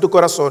deseo de tu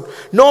corazón,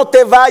 no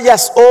te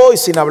vayas hoy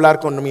sin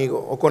hablar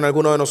conmigo o con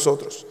alguno de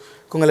nosotros,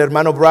 con el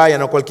hermano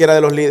Brian o cualquiera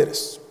de los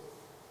líderes.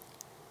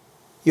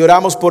 Y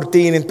oramos por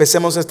ti y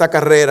empecemos esta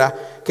carrera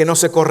que no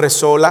se corre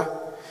sola,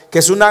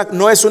 que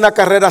no es una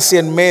carrera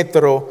 100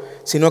 metros,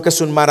 sino que es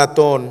un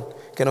maratón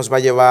que nos va a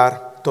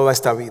llevar toda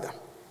esta vida.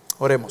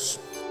 Oremos.